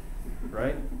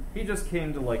 right? He just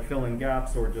came to like fill in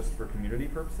gaps or just for community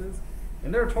purposes.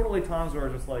 And there are totally times where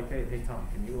just like, hey Tom,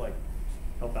 can you like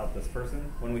help out this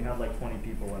person when we have like 20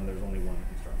 people and there's only one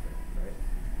instructor,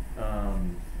 right?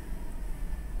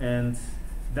 And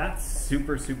that's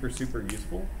super, super, super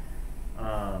useful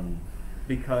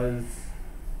because,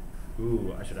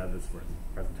 I should add this for the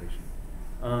presentation.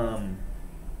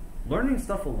 Learning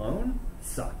stuff alone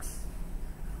sucks,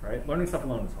 right? Learning stuff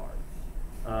alone is hard.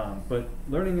 But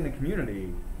learning in a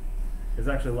community is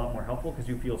actually a lot more helpful because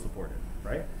you feel supported,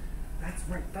 right? That's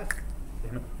right.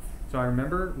 Damn it. So I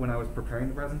remember when I was preparing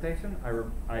the presentation,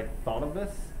 I thought of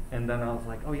this, and then I was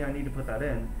like, oh yeah, I need to put that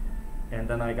in. And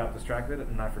then I got distracted,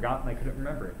 and I forgot, and I couldn't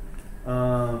remember it.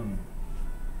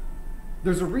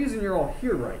 There's a reason you're all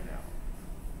here right now,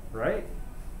 right?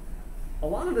 A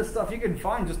lot of this stuff you can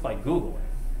find just by Googling,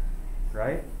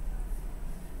 right?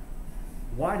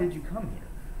 Why did you come here?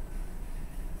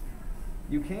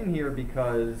 You came here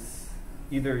because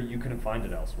either you couldn't find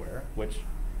it elsewhere, which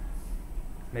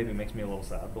maybe makes me a little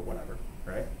sad, but whatever,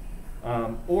 right?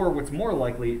 Or what's more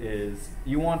likely is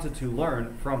you wanted to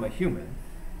learn from a human,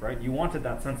 right? You wanted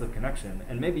that sense of connection,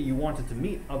 and maybe you wanted to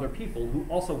meet other people who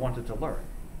also wanted to learn,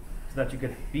 so that you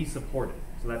could be supported,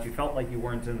 so that you felt like you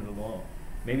weren't in it alone,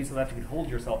 maybe so that you could hold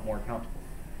yourself more accountable,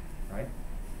 right?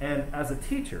 And as a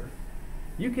teacher,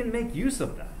 you can make use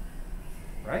of that,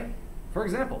 right? For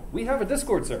example, we have a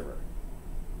Discord server.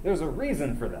 There's a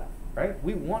reason for that, right?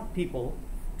 We want people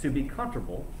to be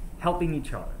comfortable helping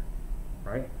each other,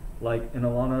 right? Like in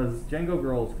Alana's Django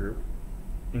Girls group,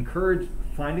 encourage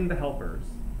finding the helpers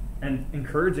and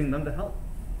encouraging them to help,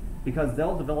 because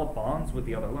they'll develop bonds with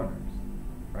the other learners,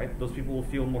 right? Those people will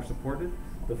feel more supported.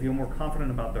 They'll feel more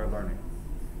confident about their learning,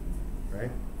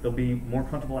 right? They'll be more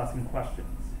comfortable asking questions,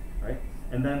 right?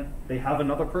 And then they have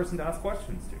another person to ask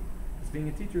questions to. Because being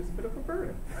a teacher is a bit of a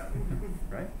burden,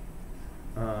 right?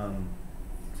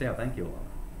 So yeah, thank you, Alana.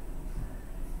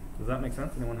 Does that make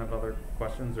sense? Anyone have other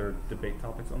questions or debate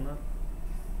topics on that?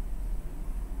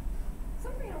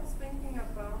 Something I was thinking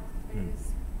about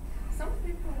is some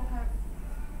people have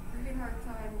really hard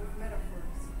time with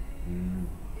metaphors.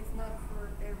 It's not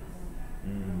for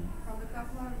everyone. From the top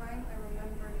of my mind, I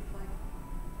remember like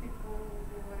people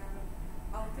who have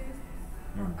autism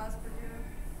or Asperger,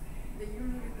 they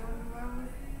usually don't do well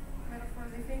with metaphors.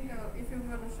 They think if you're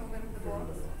going to show them the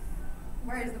box,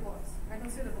 where is the box? I don't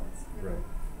see the box. Right.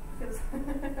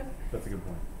 That's a good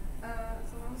point.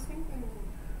 So I was thinking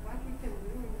what we can do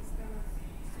in this kind of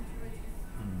situation.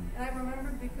 And I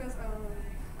remembered because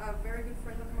a very good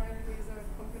friend of mine who is a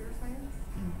computer science,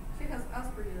 she has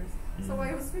Asperger's. So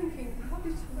I was thinking, how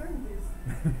did she learn this?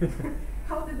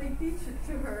 How did they teach it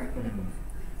to her?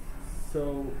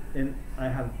 So, I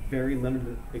have very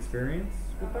limited experience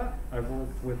with that. I've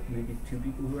worked with maybe 2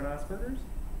 people who had Asperger's.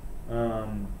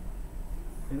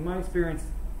 In my experience,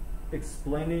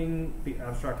 explaining the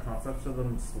abstract concepts to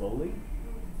them slowly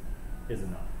is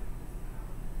enough.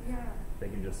 Yeah. They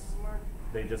can just Smart.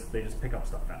 they just pick up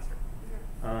stuff faster.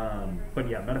 But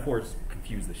yeah, metaphors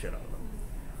confuse the shit out of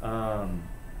them.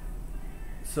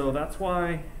 So that's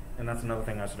why, and that's another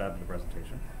thing I should add to the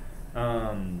presentation.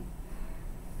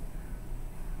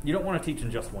 You don't want to teach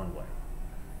in just one way,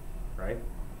 right?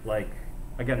 Like,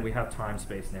 again, we have time,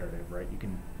 space, narrative, right? You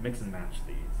can mix and match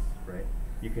these, right?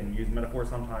 You can use metaphor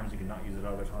sometimes, you can not use it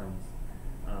other times.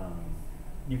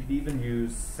 You could even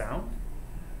use sound,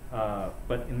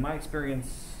 but in my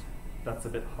experience, that's a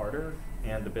bit harder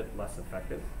and a bit less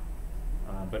effective.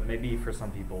 But maybe for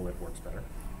some people it works better.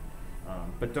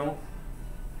 But don't,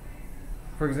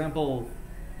 for example,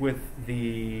 with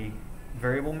the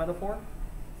variable metaphor,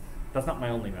 that's not my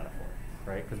only metaphor,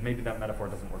 right? Because maybe that metaphor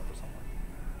doesn't work for someone.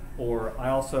 Or I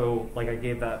also, like I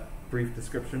gave that brief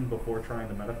description before trying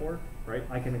the metaphor, right?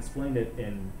 I can explain it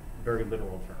in very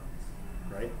literal terms,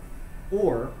 right?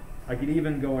 Or I could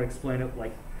even go and explain it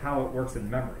like how it works in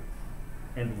memory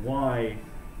and why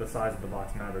the size of the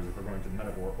box matters if we're going to the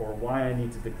metaphor, or why I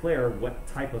need to declare what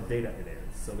type of data it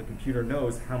is. So the computer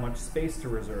knows how much space to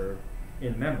reserve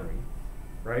in memory,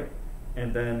 right?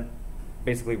 And then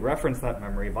basically reference that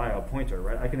memory via a pointer,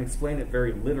 right? I can explain it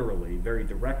very literally, very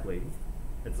directly.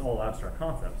 It's all abstract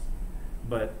concepts.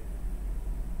 But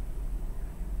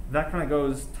that kind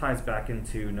of ties back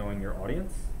into knowing your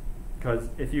audience. Because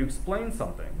if you explain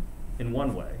something in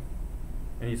one way,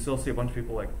 and you still see a bunch of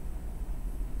people like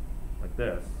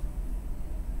this,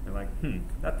 you're like,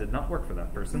 that did not work for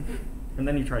that person. And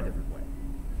then you try a different way,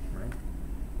 right?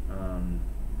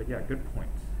 But yeah, good point.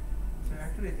 So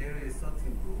actually there is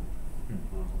something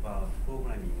book about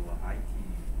programming or IT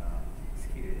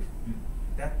skills.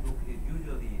 That book is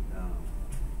usually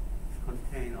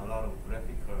contain a lot of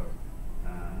graphical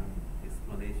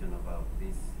explanation about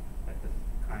this, like the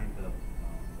kind of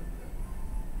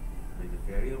like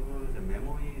the variables, the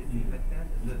memory, things like that.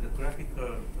 The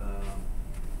graphical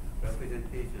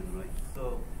representation, right?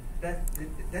 So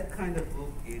that kind of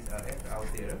book is out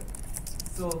there.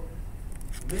 So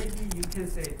maybe you can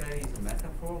say that is a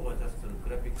metaphor or just a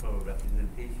graphical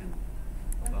representation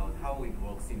about how it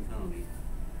works internally.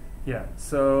 Yeah,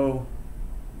 so,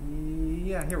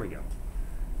 yeah, here we go.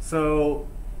 So,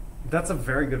 that's a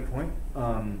very good point.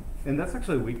 And that's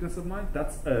actually a weakness of mine.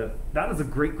 That is a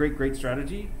great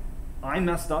strategy. I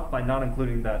messed up by not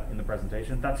including that in the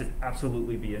presentation. That should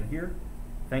absolutely be in here.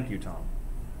 Thank you, Tom.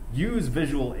 Use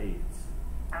visual aids.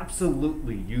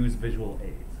 Absolutely use visual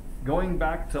aids. Going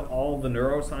back to all the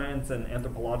neuroscience and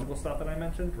anthropological stuff that I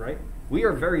mentioned, right? We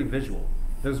are very visual.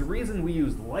 There's a reason we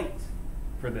use light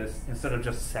for this instead of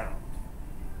just sound,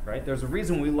 right? There's a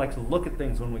reason we like to look at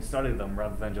things when we study them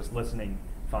rather than just listening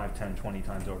 5, 10, 20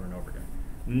 times over and over again.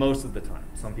 Most of the time.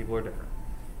 Some people are different.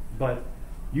 But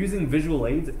using visual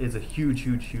aids is a huge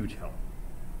help.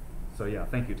 So yeah,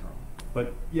 thank you, Tom.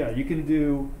 But yeah, you can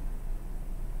do,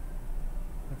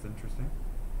 that's interesting.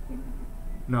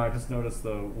 No, I just noticed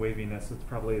the waviness. It's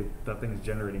probably that thing's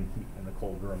generating heat in the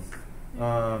cold room.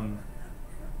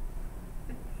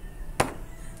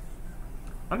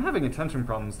 I'm having attention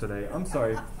problems today. I'm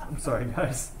sorry. I'm sorry,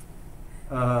 guys.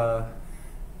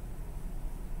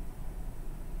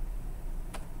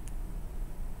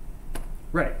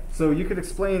 Right. So you could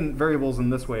explain variables in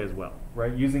this way as well,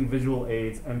 right? Using visual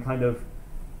aids and kind of,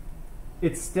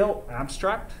 it's still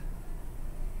abstract,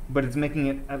 but it's making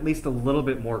it at least a little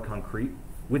bit more concrete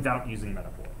without using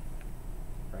metaphor,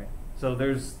 right? So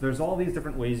there's all these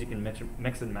different ways you can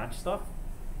mix and match stuff.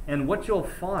 And what you'll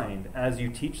find as you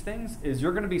teach things is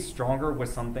you're going to be stronger with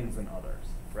some things than others,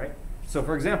 right? So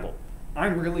for example,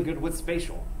 I'm really good with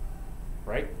spatial,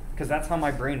 right? Because that's how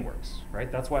my brain works,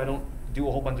 right? That's why I don't do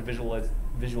a whole bunch of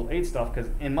visual aid stuff, because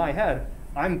in my head,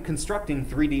 I'm constructing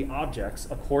 3D objects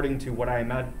according to what I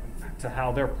imagine, to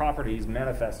how their properties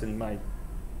manifest in my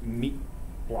meat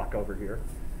block over here.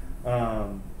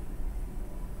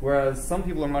 Whereas some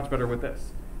people are much better with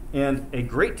this. And a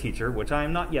great teacher, which I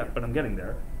am not yet, but I'm getting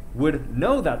there, would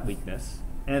know that weakness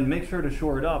and make sure to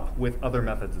shore it up with other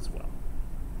methods as well.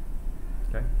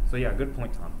 Okay? So yeah, good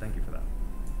point, Tom. Thank you for that.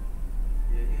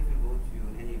 Yeah, if you go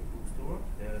to any bookstore,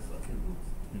 there are certain books.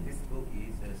 This book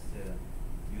is just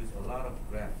use a lot of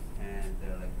graphs and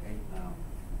like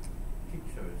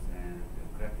pictures and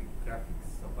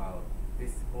graphics about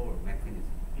this whole mechanism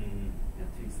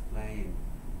to explain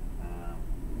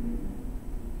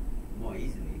more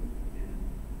easily.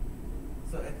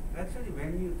 So actually,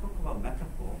 when you talk about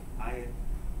metaphor, I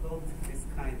thought this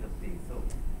kind of thing. So,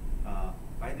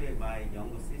 by the way, my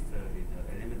younger sister is an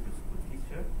elementary school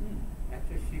teacher.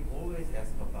 Actually, she always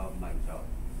asks about my job.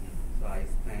 So I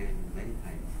explained many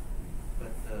times.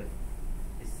 But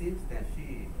it seems that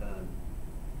she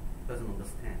doesn't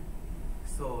understand.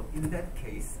 So in that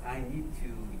case, I need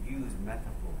to use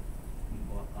metaphor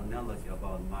or analogy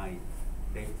about my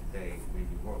day-to-day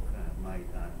maybe work, my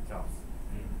jobs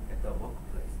at the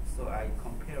workplace. So I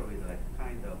compare with like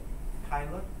kind of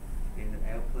pilot in the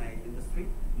airplane industry.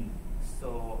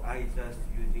 So I just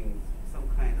using some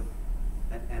kind of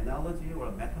an analogy or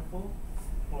a metaphor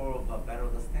for a better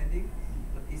understanding.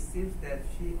 But it seems that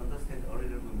she understands a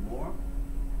little bit more.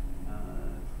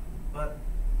 But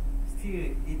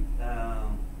still,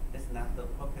 it's not the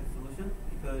perfect solution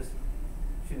because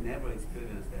she never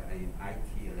experienced that in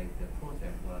IT, like the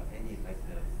project or any like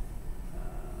the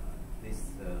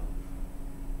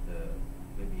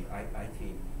maybe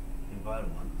IT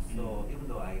environment. So even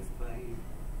though I explain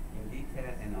in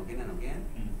detail and again,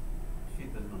 she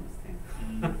doesn't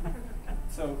understand.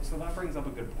 So that brings up a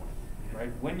good point,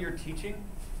 right? When you're teaching,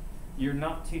 you're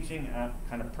not teaching at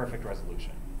kind of perfect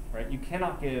resolution, right? You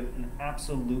cannot give an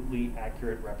absolutely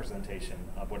accurate representation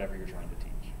of whatever you're trying to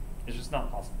teach. It's just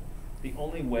not possible. The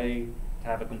only way to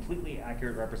have a completely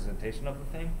accurate representation of the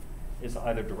thing is to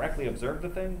either directly observe the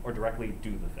thing or directly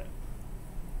do the thing,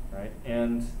 right?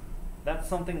 And that's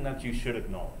something that you should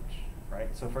acknowledge,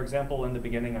 right? So for example, in the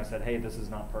beginning I said, hey, this is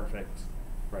not perfect,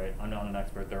 right? I'm not an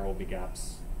expert, there will be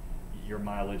gaps. Your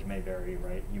mileage may vary,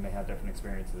 right? You may have different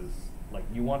experiences. Like,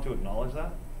 you want to acknowledge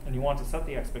that, and you want to set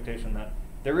the expectation that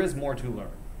there is more to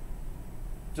learn.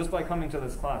 Just by coming to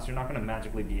this class, you're not going to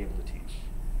magically be able to teach,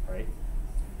 right?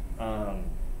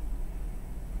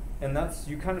 And that's,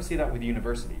 you kind of see that with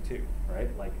university too, right?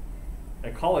 Like,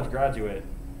 a college graduate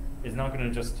is not going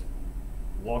to just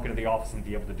walk into the office and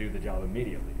be able to do the job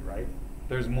immediately, right?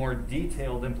 There's more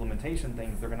detailed implementation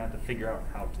things they're going to have to figure out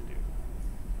how to do.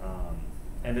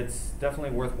 And it's definitely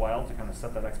worthwhile to kind of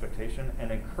set that expectation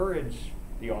and encourage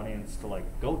the audience to,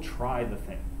 like, go try the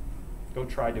thing. Go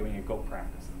try doing it, go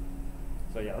practice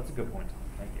it. So yeah, that's a good point, Tom.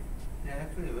 Thank you. Yeah,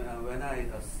 actually, when I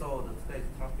saw the today's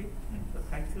topic, the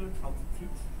title, how to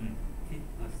teach,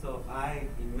 so I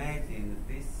imagine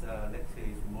this lecture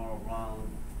is more around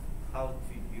how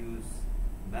to use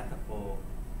metaphor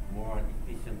more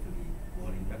efficiently, more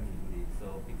effectively.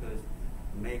 So because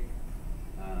to make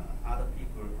other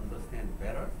people understand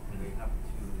better, we have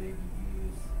to maybe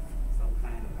use some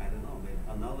kind of, I don't know, maybe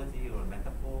analogy or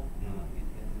metaphor in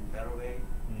a better way.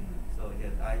 So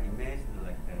yes, I imagine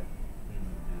like that.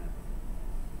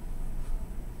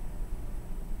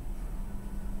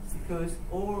 Because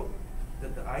all the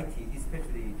IT,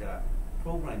 especially the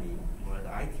programming or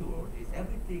the IT world, is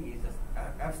everything is just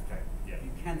abstract. Yeah.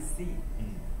 You can't see.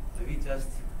 So we just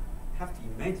have to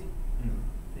imagine.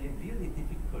 They're really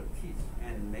difficult to teach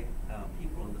and make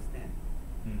people understand.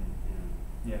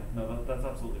 Yeah, no, that's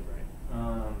absolutely right.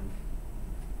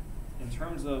 In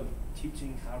terms of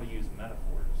teaching how to use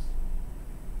metaphors,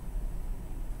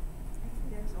 I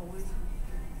think there's always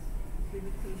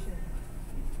limitation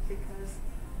because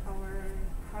our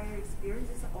prior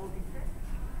experiences are all different.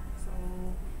 So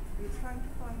we're trying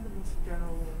to find the most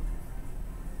general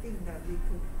thing that we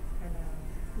could kind of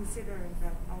consider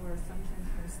that our assumption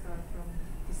can start from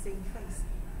the same place.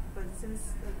 But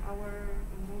since our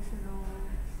emotional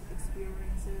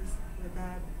experiences with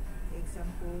that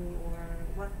example or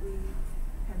what we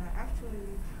can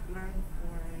actually learn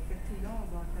or get to know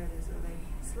about that is like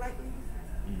slightly different.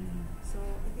 So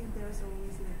I think there's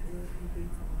always like a bit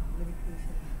of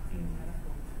limitation in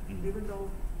metaphor. Even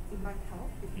though it might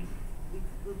help, it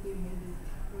would be maybe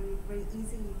very, very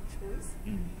easy choice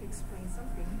to explain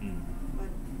something,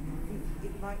 but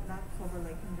it might not cover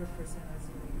like 100% as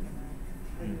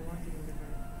you want to deliver.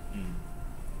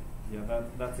 Yeah,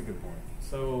 that's a good point.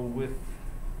 So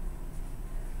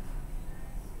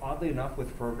oddly enough,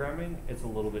 with programming, it's a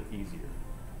little bit easier,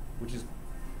 which is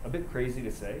a bit crazy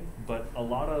to say, but a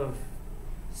lot of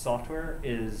software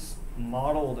is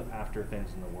modeled after things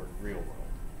in the real world,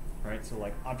 right? So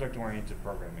like object-oriented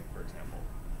programming, for example,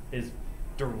 is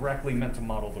directly meant to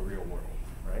model the real world,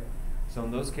 right? So in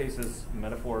those cases,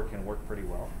 metaphor can work pretty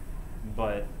well,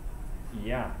 but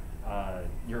yeah,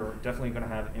 you're definitely going to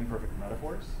have imperfect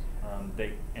metaphors.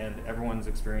 And everyone's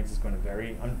experience is going to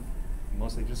vary. I'm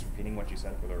mostly just repeating what you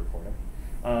said for the recording.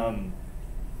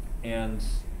 And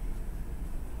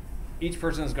each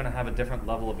person is going to have a different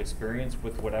level of experience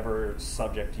with whatever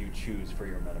subject you choose for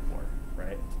your metaphor,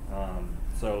 right?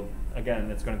 So again,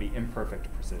 it's going to be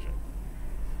imperfect precision.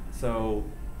 So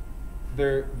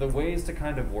the ways to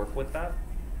kind of work with that,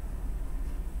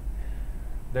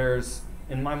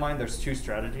 in my mind, there's two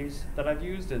strategies that I've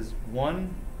used. Is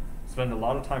one, spend a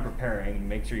lot of time preparing and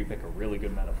make sure you pick a really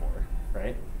good metaphor,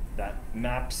 right? That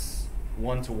maps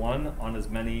one-to-one on as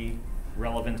many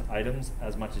relevant items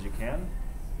as much as you can.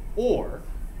 Or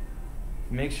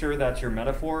make sure that your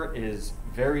metaphor is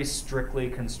very strictly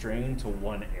constrained to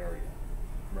one area,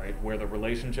 right? Where the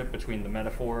relationship between the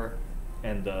metaphor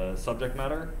and the subject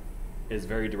matter is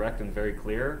very direct and very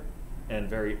clear and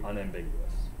very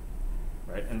unambiguous,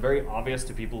 right? And very obvious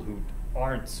to people who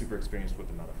aren't super experienced with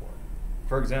the metaphor.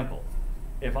 For example,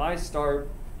 if I start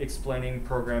explaining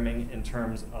programming in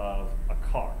terms of a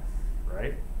car,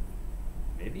 right?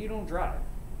 Maybe you don't drive.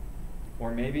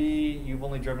 Or maybe you've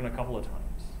only driven a couple of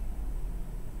times.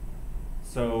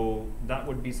 So that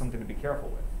would be something to be careful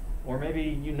with. Or maybe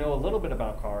you know a little bit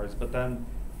about cars, but then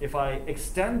if I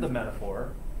extend the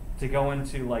metaphor to go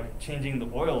into like changing the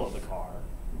oil of the car,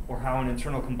 or how an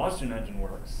internal combustion engine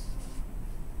works,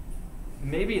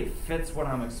 maybe it fits what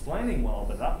I'm explaining well,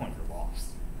 but at that point you're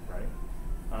lost, right?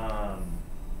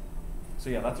 So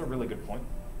yeah, that's a really good point.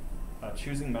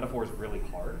 Choosing metaphor is really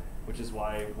hard, which is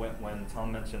why when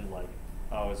Tom mentioned like,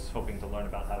 I was hoping to learn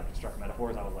about how to construct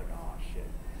metaphors, I was like, oh shit.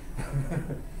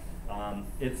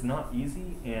 It's not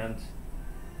easy, and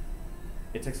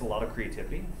it takes a lot of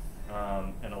creativity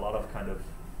and a lot of kind of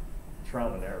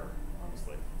trial and error,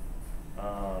 honestly.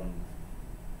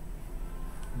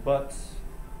 But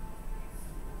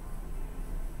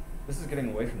this is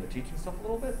getting away from the teaching stuff a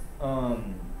little bit.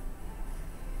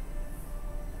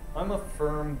 I'm a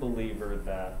firm believer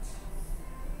that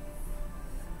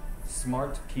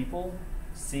smart people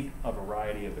seek a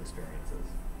variety of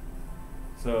experiences.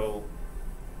 So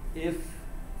if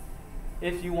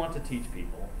you want to teach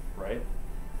people, right,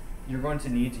 you're going to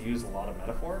need to use a lot of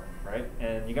metaphor, right?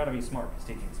 And you got to be smart because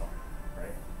teaching's hard,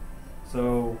 right?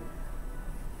 So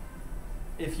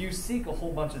if you seek a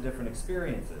whole bunch of different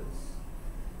experiences,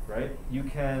 right, you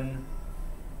can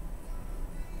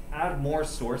add more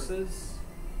sources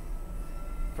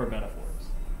for metaphors.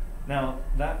 Now,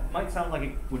 that might sound like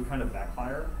it would kind of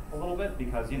backfire a little bit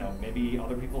because, you know, maybe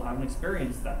other people haven't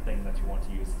experienced that thing that you want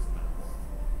to use as a metaphor.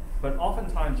 But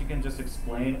oftentimes you can just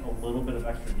explain a little bit of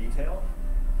extra detail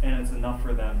and it's enough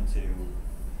for them to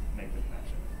make the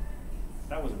connection.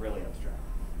 That was really abstract.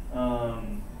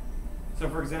 So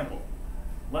for example,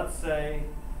 let's say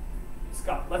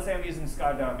I'm using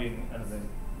skydiving as an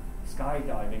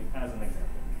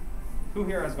example. Who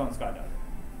here has gone skydiving?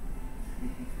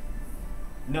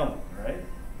 No one, right?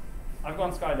 I've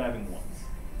gone skydiving once.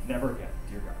 Never again,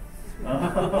 dear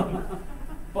God.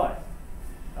 But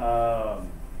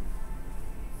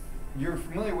you're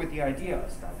familiar with the idea of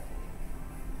skydiving,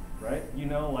 right? You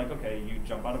know, like, okay, you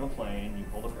jump out of a plane, you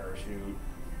pull the parachute,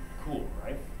 cool,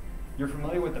 right? You're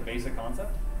familiar with the basic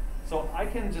concept? So I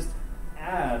can just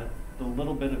add the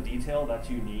little bit of detail that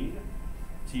you need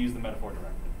to use the metaphor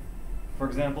directly. For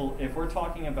example, if we're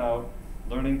talking about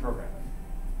learning programming,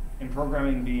 and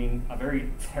programming being a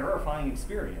very terrifying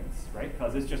experience, right?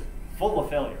 Because it's just full of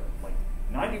failure. Like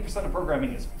 90% of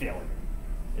programming is failure.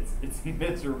 It's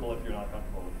miserable if you're not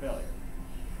comfortable with failure.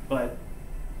 But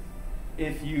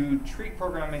if you treat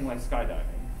programming like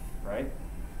skydiving, right?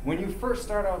 When you first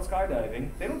start out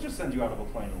skydiving, they don't just send you out of a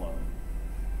plane alone,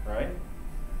 right?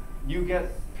 You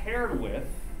get paired with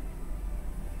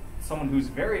someone who's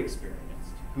very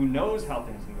experienced, who knows how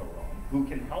things can go wrong, who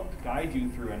can help guide you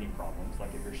through any problems,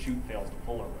 like if your chute fails to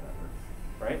pull or whatever,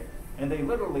 right? And they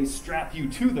literally strap you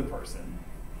to the person,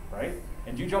 right?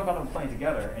 And you jump out of the plane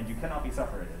together and you cannot be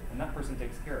separated. And that person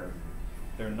takes care of you.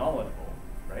 They're knowledgeable,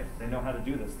 right? They know how to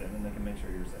do this thing and they can make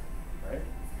sure you're safe, right?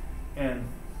 And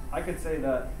I could say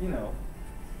that, you know,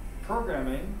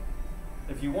 programming,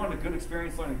 if you want a good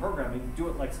experience learning programming, do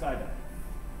it like skydiving,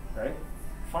 right?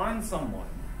 Find someone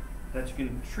that you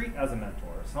can treat as a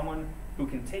mentor, someone who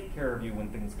can take care of you when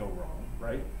things go wrong,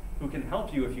 right? Who can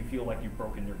help you if you feel like you've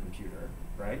broken your computer,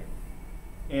 right?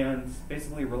 And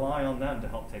basically rely on them to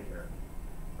help take care of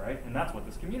you, right? And that's what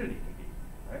this community can be,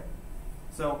 right?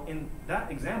 So in that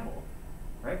example,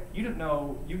 right, you didn't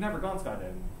know, you've never gone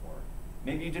skydiving before.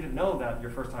 Maybe you didn't know that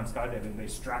your first time skydiving, they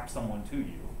strapped someone to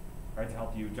you, right, to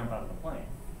help you jump out of the plane.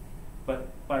 But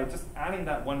by just adding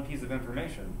that one piece of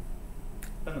information,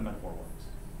 then the metaphor works.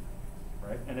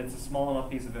 Right? And it's a small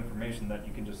enough piece of information that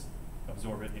you can just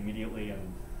absorb it immediately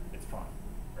and it's fine,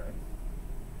 right?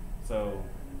 So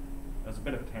that's a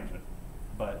bit of a tangent,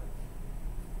 but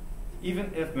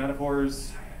even if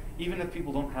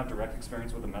people don't have direct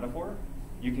experience with a metaphor,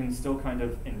 you can still kind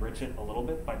of enrich it a little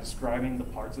bit by describing the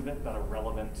parts of it that are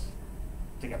relevant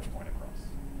to get your point across.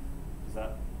 Does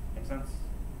that make sense?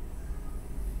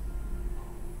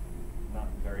 Not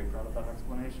very proud of that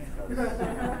explanation because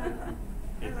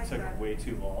it like took that. way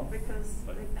too long. Because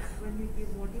but like, when you give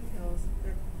more details,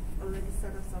 that already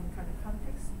set up some kind of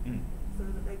context, so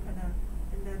that they kind of,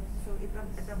 and then so if at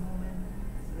that moment,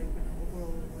 like an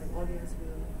overall like audience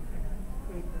will kind of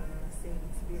create the same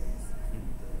experience,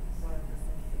 while the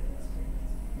same experience.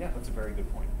 Yeah, that's a very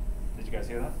good point. Did you guys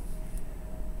hear that?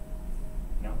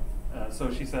 No.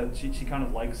 So she said she kind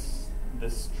of likes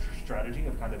this strategy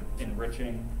of kind of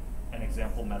enriching an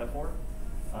example metaphor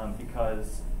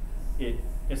because it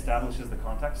establishes the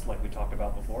context like we talked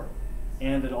about before,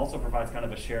 and it also provides kind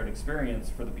of a shared experience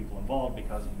for the people involved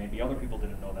because maybe other people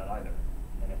didn't know that either,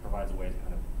 and it provides a way to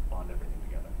kind of bond everything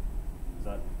together.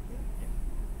 Yeah.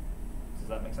 Does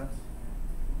that make sense?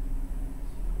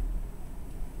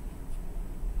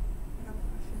 I have a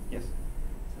question. Yes.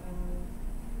 So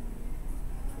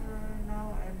for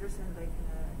now, I understand like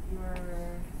you are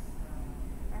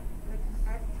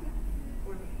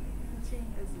for the teaching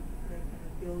is like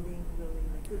building really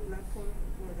like good rapport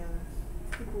for the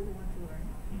people who want to learn.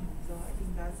 So I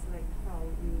think that's like how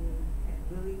you can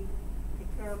really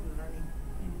take care of the learning.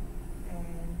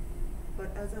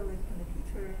 But as a like kind of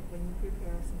teacher, when you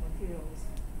prepare some materials,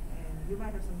 and you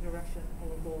might have some direction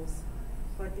or goals,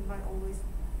 but it might always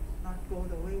not go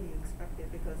the way you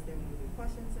expected because there will be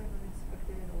questions that are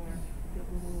unexpected or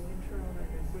people who intro and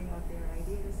then bring out their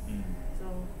ideas.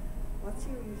 So what's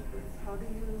your usual, how do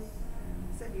you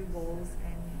set your goals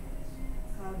and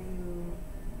how do you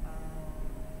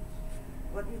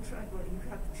what you try, well, you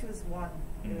have to choose one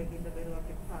like in the middle of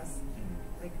your class,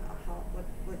 like how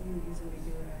what you usually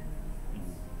do.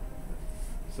 And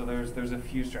so there's a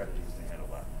few strategies to handle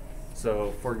that.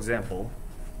 So for example,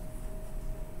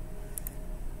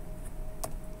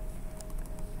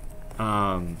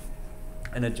 an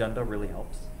agenda really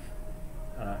helps,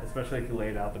 especially if you lay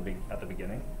it out at the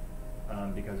beginning,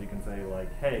 because you can say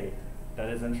like, hey, that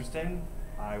is interesting.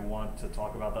 I want to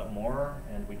talk about that more,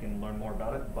 and we can learn more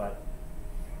about it, but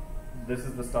this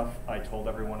is the stuff I told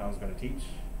everyone I was going to teach.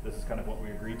 This is kind of what we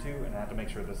agreed to, and I have to make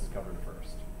sure this is covered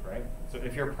first, right? So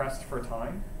if you're pressed for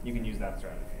time, you can use that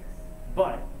strategy.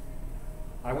 But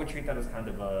I would treat that as kind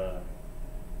of a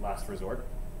last resort,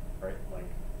 right? Like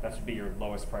that should be your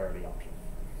lowest priority option.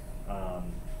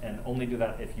 And only do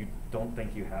that if you don't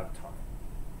think you have time,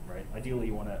 right? Ideally,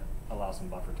 you want to allow some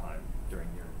buffer time during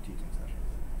your teaching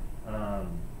sessions.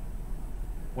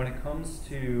 When it comes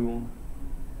to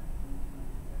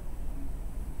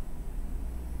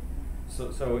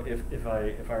So if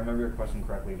I remember your question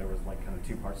correctly, there was like kind of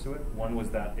two parts to it. One was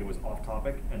that it was off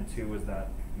topic, and two was that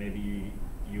maybe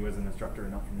you as an instructor are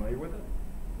not familiar with it?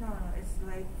 No, it's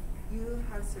like you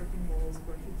have certain goals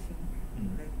for teaching.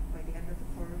 Like by the end of the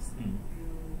course, you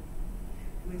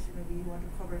wish maybe you want to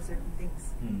cover certain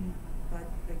things. But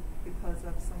like because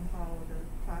of somehow the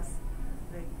class,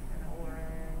 like or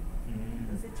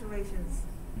the situations,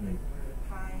 like the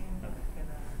time,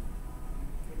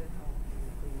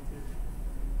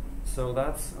 So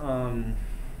that's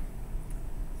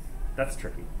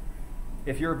tricky.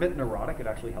 If you're a bit neurotic, it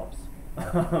actually helps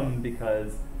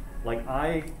because, like,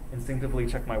 I instinctively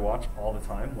check my watch all the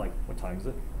time. Like, what time is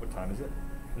it? What time is it?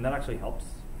 And that actually helps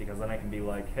because then I can be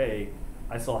like, hey,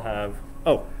 I still have.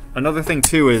 Oh, another thing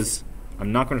too is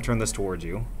I'm not going to turn this towards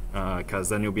you because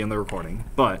then you'll be in the recording.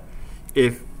 But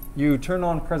if you turn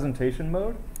on presentation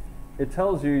mode, it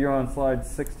tells you you're on slide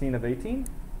 16 of 18,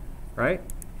 right?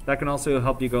 That can also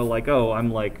help you go like, oh,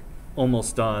 I'm like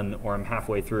almost done, or I'm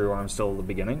halfway through, or I'm still at the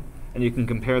beginning. And you can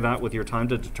compare that with your time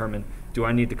to determine, do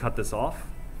I need to cut this off,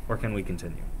 or can we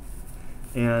continue?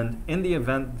 And in the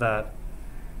event that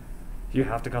you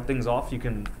have to cut things off, you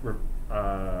can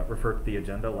refer to the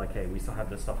agenda like, hey, we still have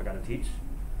this stuff I got to teach.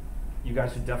 You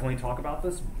guys should definitely talk about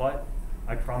this, but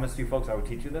I promised you folks I would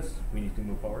teach you this. We need to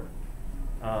move forward.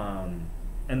 And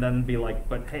then be like,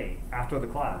 but hey, after the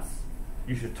class,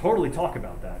 you should totally talk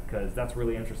about that because that's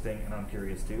really interesting and I'm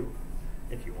curious too.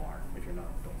 If you are. If you're not,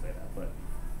 don't say that. But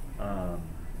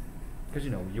because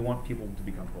you want people to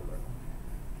be comfortable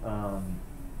learning.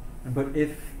 But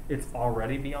if it's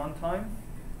already beyond time,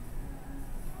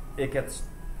 it gets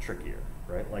trickier,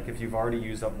 right? Like if you've already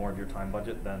used up more of your time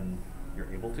budget than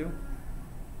you're able to,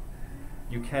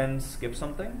 you can skip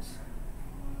some things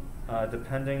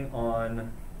depending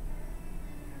on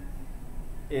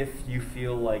if you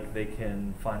feel like they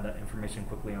can find that information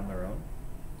quickly on their own.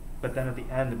 But then at the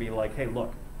end to be like, hey,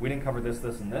 look, we didn't cover this,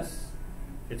 this, and this.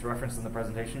 It's referenced in the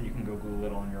presentation. You can go Google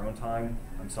it on your own time.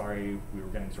 I'm sorry we were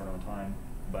getting short on time,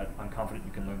 but I'm confident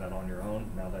you can learn that on your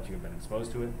own now that you've been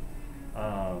exposed to it.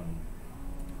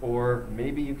 Or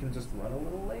maybe you can just run a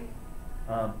little late.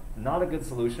 Not a good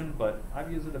solution, but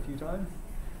I've used it a few times.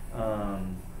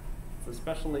 It's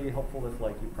especially helpful if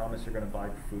like you promise you're going to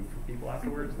buy food for people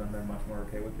afterwards, then they're much more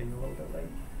okay with being a little bit late.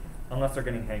 Unless they're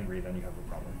getting hangry, then you have a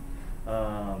problem.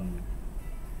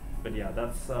 But yeah,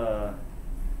 that's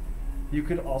you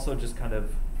could also just kind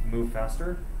of move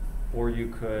faster, or you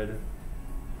could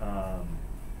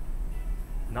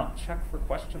not check for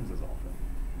questions as often.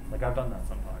 Like I've done that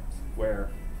sometimes,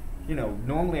 where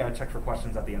normally I check for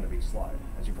questions at the end of each slide,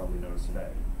 as you probably noticed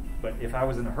today. But if I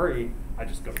was in a hurry, I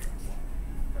just go to the next slide.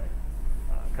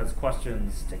 Because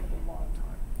questions take up a lot of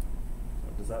time. So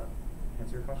does that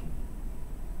answer your question?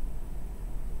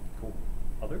 Cool.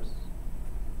 Others?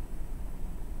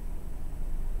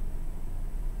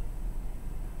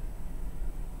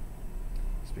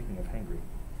 Speaking of hangry.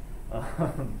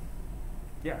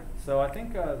 Yeah, so I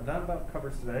think that about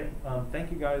covers today.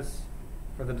 Thank you guys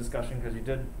for the discussion because you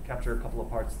did capture a couple of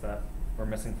parts that were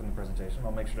missing from the presentation.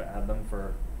 I'll make sure to add them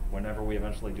for whenever we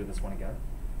eventually do this one again.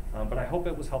 But I hope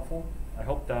it was helpful. I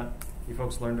hope that you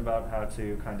folks learned about how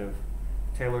to kind of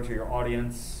tailor to your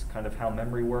audience, kind of how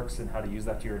memory works and how to use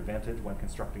that to your advantage when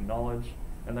constructing knowledge,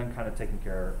 and then kind of taking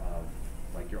care of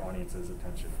like your audience's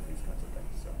attention and these kinds of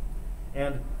things. So,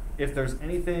 and if there's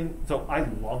anything, so I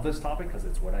love this topic because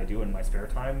it's what I do in my spare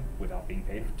time without being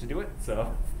paid to do it.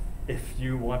 So if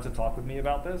you want to talk with me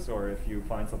about this, or if you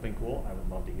find something cool, I would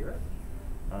love to hear it.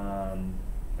 And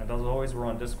as always, we're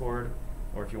on Discord,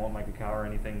 or if you want my cacao or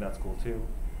anything, that's cool too.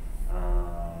 So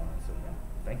yeah,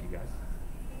 thank you guys.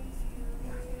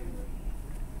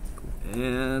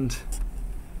 And